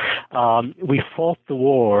 We fought the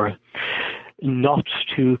war not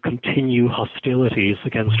to continue hostilities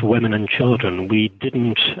against women and children. We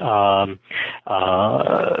didn't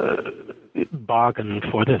bargain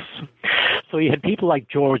for this. So you had people like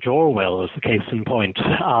George Orwell, as a case in point,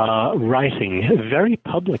 writing very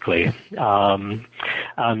publicly and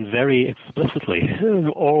very explicitly.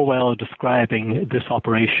 Orwell describing this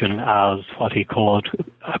operation as what he called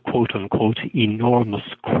a quote-unquote enormous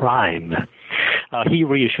crime. He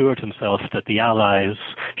reassured himself that the Allies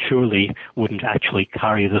surely wouldn't actually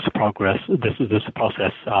carry this process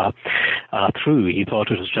through. He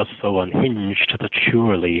thought it was just so unhinged that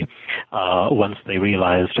surely once they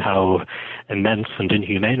realized how immense and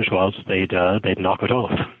inhumane it was, they'd knock it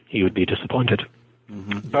off. He would be disappointed.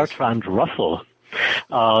 Mm-hmm. Bertrand Russell,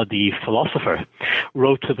 the philosopher,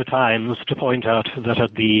 wrote to the Times to point out that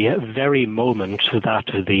at the very moment that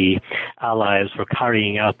the Allies were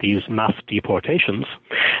carrying out these mass deportations,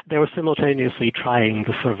 they were simultaneously trying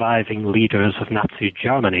the surviving leaders of Nazi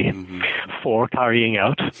Germany for carrying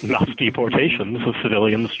out mass deportations of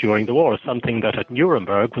civilians during the war, something that at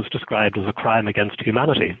Nuremberg was described as a crime against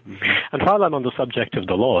humanity. And while I'm on the subject of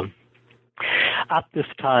the law, at this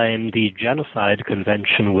time, the Genocide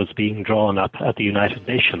Convention was being drawn up at the United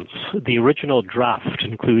Nations. The original draft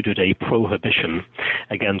included a prohibition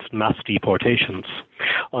against mass deportations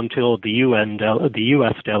until the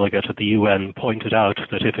U.S. delegate at the UN pointed out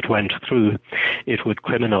that if it went through, it would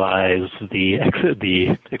criminalize the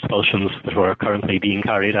expulsions that were currently being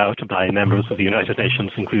carried out by members of the United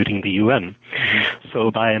Nations, including the UN. So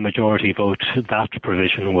by a majority vote, that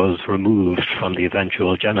provision was removed from the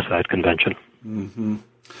eventual Genocide Convention. Mm-hmm.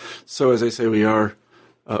 So, as I say, we are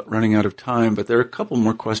running out of time, but there are a couple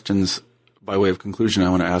more questions by way of conclusion I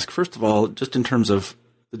want to ask. First of all, just in terms of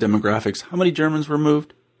the demographics, how many Germans were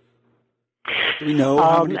moved? Do we know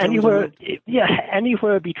how many Germans were moved?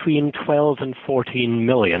 Anywhere between 12 and 14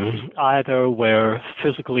 million either were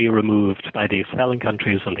physically removed by the expelling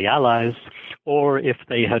countries and the Allies, or if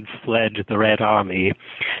they had fled the Red Army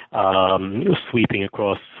sweeping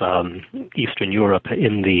across Eastern Europe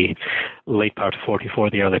in the late part of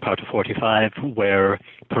 44, the early part of 45, were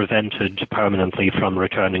prevented permanently from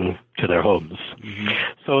returning to their homes. Mm-hmm.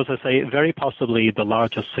 So, as I say, very possibly the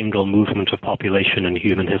largest single movement of population in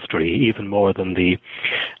human history, even more than the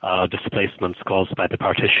displacements caused by the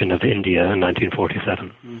partition of India in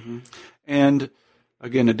 1947. Mm-hmm. And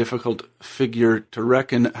again, a difficult figure to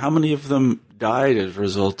reckon. How many of them died as a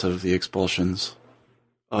result of the expulsions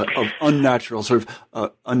of unnatural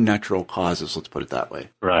causes? Let's put it that way.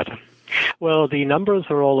 Right. Well, the numbers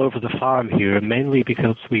are all over the farm here, mainly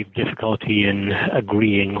because we've difficulty in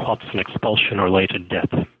agreeing what's an expulsion-related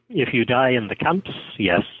death. If you die in the camps,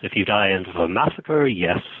 yes. If you die in the massacre,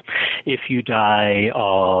 yes. If you die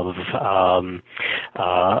of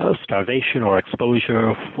starvation or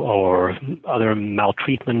exposure or other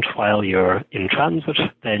maltreatment while you're in transit,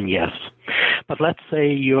 then yes. But let's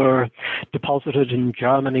say you're deposited in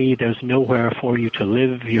Germany, there's nowhere for you to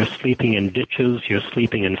live, you're sleeping in ditches, you're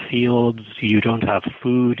sleeping in fields, you don't have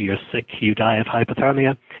food, you're sick, you die of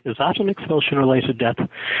hypothermia. Is that an expulsion-related death?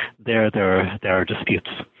 There are disputes.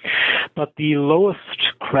 But the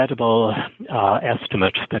lowest credible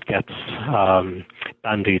estimate that gets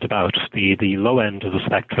bandied about, the low end of the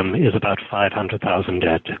spectrum, is about 500,000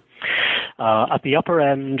 dead. At the upper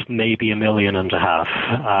end, maybe 1.5 million,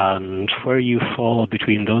 and where you fall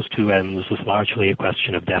between those two ends is largely a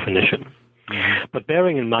question of definition. Mm-hmm. But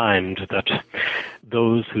bearing in mind that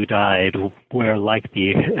those who died were like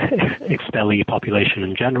the expellee population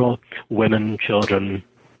in general, women, children,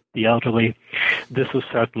 the elderly, this is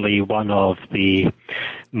certainly one of the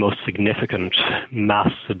most significant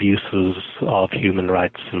mass abuses of human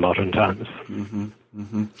rights in modern times. Mm-hmm.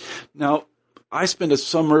 Mm-hmm. Now, I spent a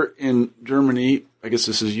summer in Germany, I guess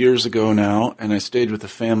this is years ago now, and I stayed with a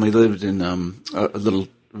family, lived in a little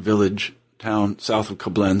village town south of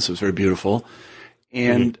Koblenz. It was very beautiful.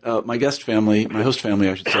 And my host family,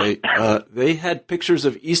 I should say, they had pictures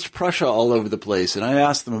of East Prussia all over the place, and I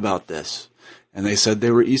asked them about this, and they said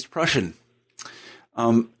they were East Prussian.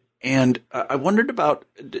 And I wondered about,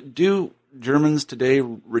 do Germans today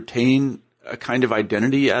retain a kind of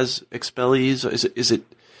identity as expellees?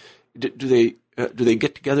 Do they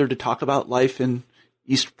get together to talk about life in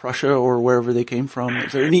East Prussia or wherever they came from?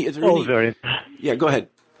 Is there any? Very. Yeah, go ahead.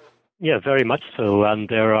 Yeah, very much so. And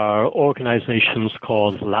there are organizations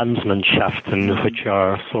called Landsmannschaften, which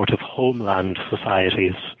are sort of homeland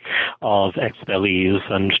societies of expellees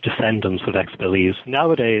and descendants of expellees.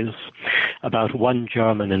 Nowadays, about 1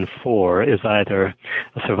 German in 4 is either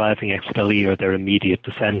a surviving expellee or their immediate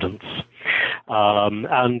descendants.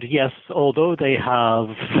 And yes, although they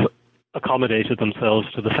have accommodated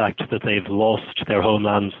themselves to the fact that they've lost their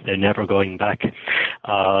homelands, they're never going back.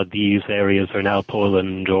 These areas are now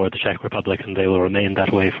Poland or the Czech Republic, and they will remain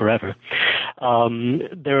that way forever.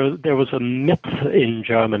 There was a myth in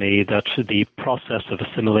Germany that the process of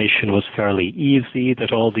assimilation was fairly easy,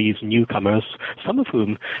 that all these newcomers, some of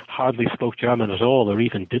whom hardly spoke German at all or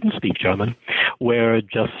even didn't speak German, were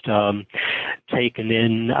just taken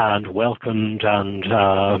in and welcomed and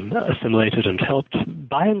assimilated and helped.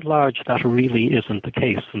 By and large, that really isn't the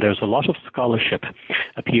case. And there's a lot of scholarship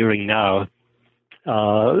appearing now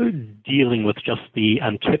dealing with just the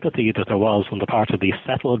antipathy that there was on the part of the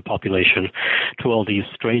settled population to all these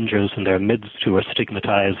strangers in their midst who are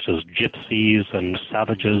stigmatized as gypsies and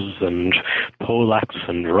savages and Polacks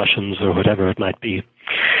and Russians or whatever it might be.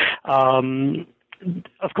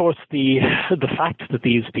 Of course, the fact that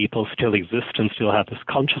these people still exist and still have this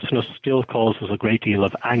consciousness still causes a great deal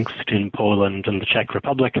of angst in Poland and the Czech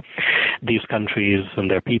Republic. These countries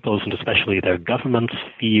and their peoples, and especially their governments,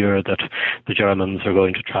 fear that the Germans are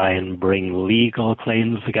going to try and bring legal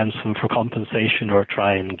claims against them for compensation or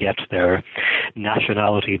try and get their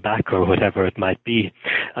nationality back or whatever it might be.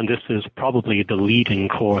 And this is probably the leading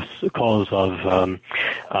cause of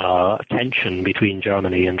tension between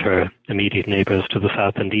Germany and her immediate neighbors to the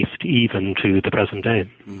south and east, even to the present day.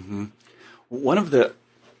 Mm-hmm.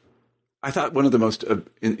 I thought one of the most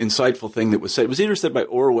insightful thing that was said, it was either said by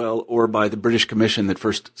Orwell or by the British Commission that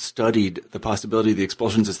first studied the possibility of the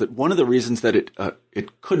expulsions, is that one of the reasons that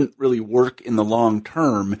it couldn't really work in the long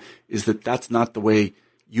term is that that's not the way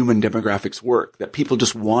human demographics work, that people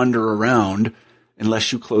just wander around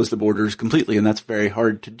unless you close the borders completely, and that's very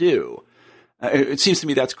hard to do. It seems to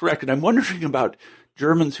me that's correct, and I'm wondering about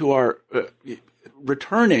Germans who are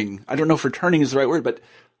returning. I don't know if returning is the right word, but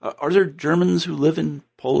are there Germans who live in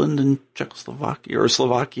Poland and Czechoslovakia or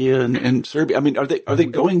Slovakia and Serbia? I mean, are they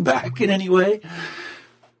going back in any way?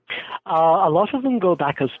 A lot of them go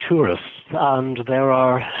back as tourists, and there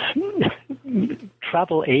are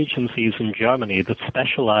travel agencies in Germany that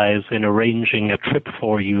specialize in arranging a trip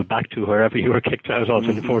for you back to wherever you were kicked out of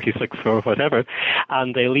in 46 or whatever,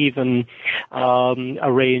 and they'll even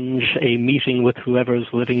arrange a meeting with whoever's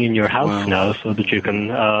living in your house now, so that you can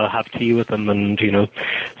have tea with them and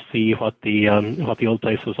see what the old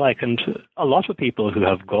place was like. And a lot of people who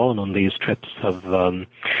have gone on these trips have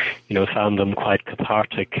found them quite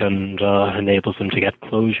cathartic and enables them to get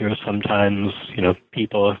closure. Sometimes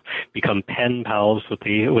people become pen pals with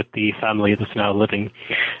the family that's now living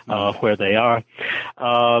where they are.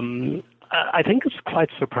 I think it's quite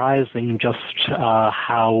surprising just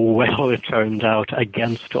how well it turned out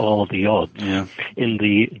against all the odds in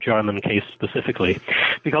the German case specifically.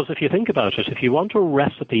 Because if you think about it, if you want a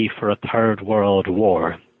recipe for a Third World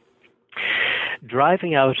War,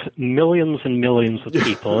 driving out millions and millions of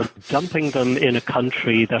people, dumping them in a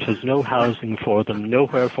country that has no housing for them,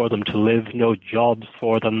 nowhere for them to live, no jobs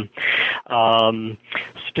for them,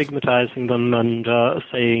 stigmatizing them and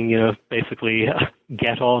saying, basically,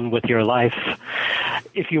 get on with your life.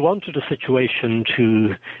 If you wanted a situation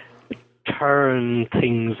to turn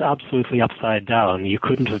things absolutely upside down, you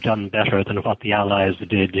couldn't have done better than what the Allies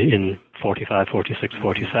did in 45, 46,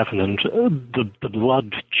 47, and the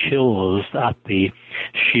blood chills at the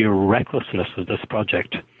sheer recklessness of this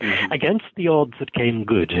project. Mm-hmm. Against the odds, it came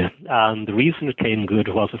good, and the reason it came good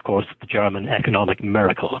was, of course, the German economic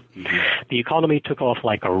miracle. Mm-hmm. The economy took off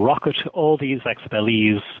like a rocket. All these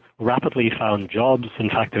expellees rapidly found jobs.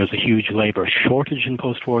 In fact, there's a huge labor shortage in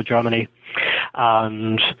post-war Germany,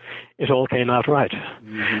 and it all came out right.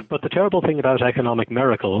 Mm-hmm. But the terrible thing about economic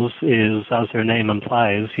miracles is, as their name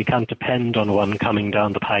implies, you can't depend on one coming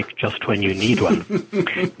down the pike just when you need one.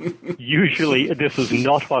 Usually, this is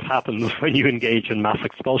not what happens when you engage in mass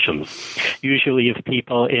expulsions. Usually, you have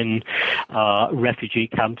people in refugee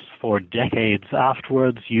camps for decades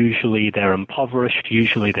afterwards. Usually, they're impoverished.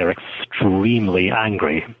 Usually, they're extremely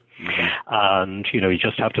angry. Mm-hmm. And, you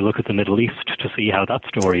just have to look at the Middle East to see how that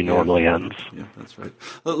story normally ends. Yeah, that's right.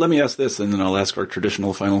 Let me ask this, and then I'll ask our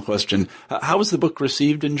traditional final question. How was the book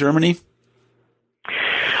received in Germany?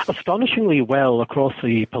 Astonishingly well across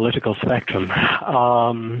the political spectrum.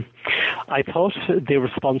 I thought the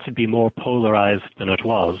response would be more polarized than it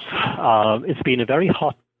was. It's been a very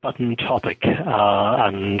hot-button topic,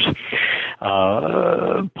 and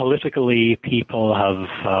politically people have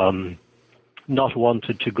not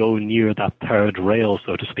wanted to go near that third rail,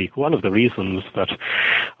 so to speak. One of the reasons that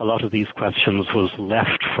a lot of these questions was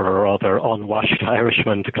left for other unwashed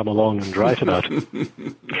Irishmen to come along and write about.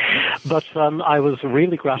 But I was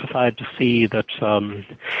really gratified to see that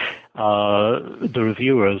the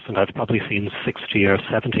reviewers, and I've probably seen 60 or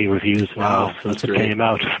 70 reviews now since it came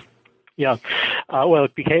out. Yeah. Well,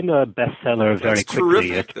 it became a bestseller very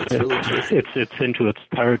quickly. It's into its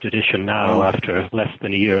third edition now after less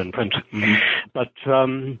than a year in print. Mm-hmm. But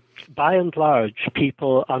by and large,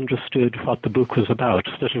 people understood what the book was about,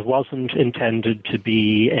 that it wasn't intended to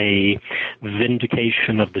be a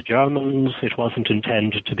vindication of the Germans. It wasn't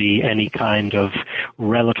intended to be any kind of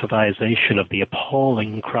relativization of the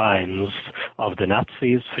appalling crimes of the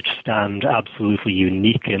Nazis, which stand absolutely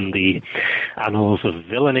unique in the annals of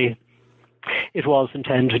villainy. It was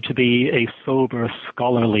intended to be a sober,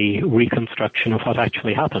 scholarly reconstruction of what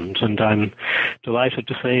actually happened, and I'm delighted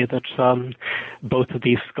to say that both of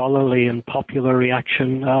these scholarly and popular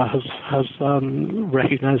reaction has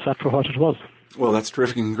recognized that for what it was. Well, that's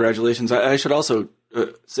terrific. Congratulations. I should also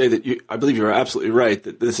say that I believe you're absolutely right,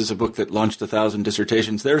 that this is a book that launched 1,000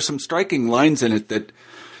 dissertations. There are some striking lines in it that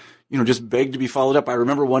just beg to be followed up. I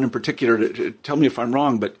remember one in particular, tell me if I'm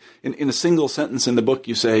wrong, but in a single sentence in the book,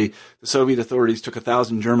 you say the Soviet authorities took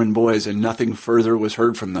 1,000 German boys and nothing further was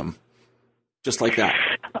heard from them. Just like that.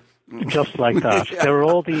 Just like that. Yeah. There are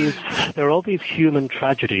all these human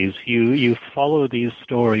tragedies. You follow these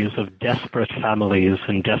stories of desperate families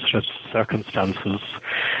and desperate circumstances.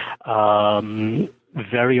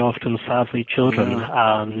 Very often, sadly, children,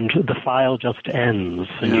 and the file just ends,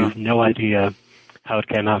 and you've no idea how it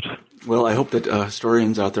came out. Well, I hope that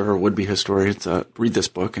historians out there, or would-be historians, read this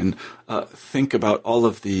book and think about all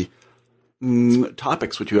of the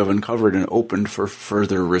topics which you have uncovered and opened for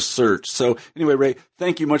further research. So anyway, Ray,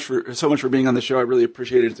 thank you so much for being on the show. I really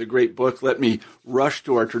appreciate it. It's a great book. Let me rush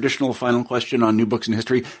to our traditional final question on New Books in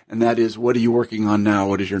History, and that is, what are you working on now?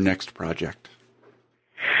 What is your next project?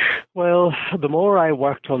 Well, the more I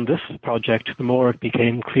worked on this project, the more it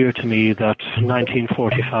became clear to me that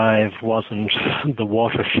 1945 wasn't the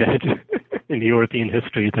watershed in European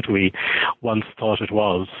history that we once thought it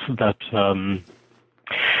was, that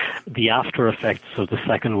the after effects of the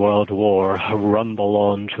Second World War rumble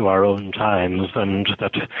on to our own times, and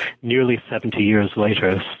that nearly 70 years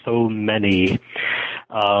later, so many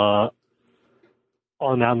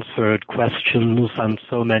unanswered questions and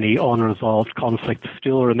so many unresolved conflicts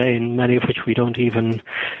still remain, many of which we don't even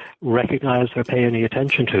recognize or pay any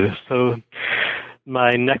attention to. So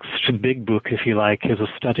my next big book, if you like, is a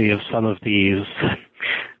study of some of these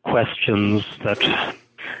questions that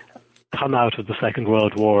come out of the Second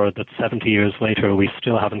World War that 70 years later we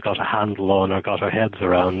still haven't got a handle on or got our heads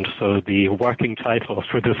around. So the working title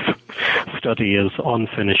for this study is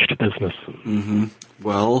Unfinished Business. Mm-hmm.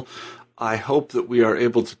 Well, I hope that we are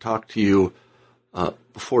able to talk to you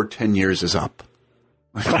before 10 years is up.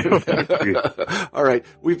 All right.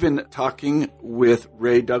 We've been talking with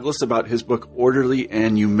Ray Douglas about his book, Orderly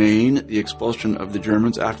and Humane, The Expulsion of the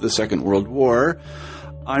Germans After the Second World War.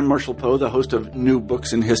 I'm Marshall Poe, the host of New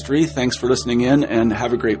Books in History. Thanks for listening in, and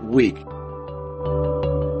have a great week.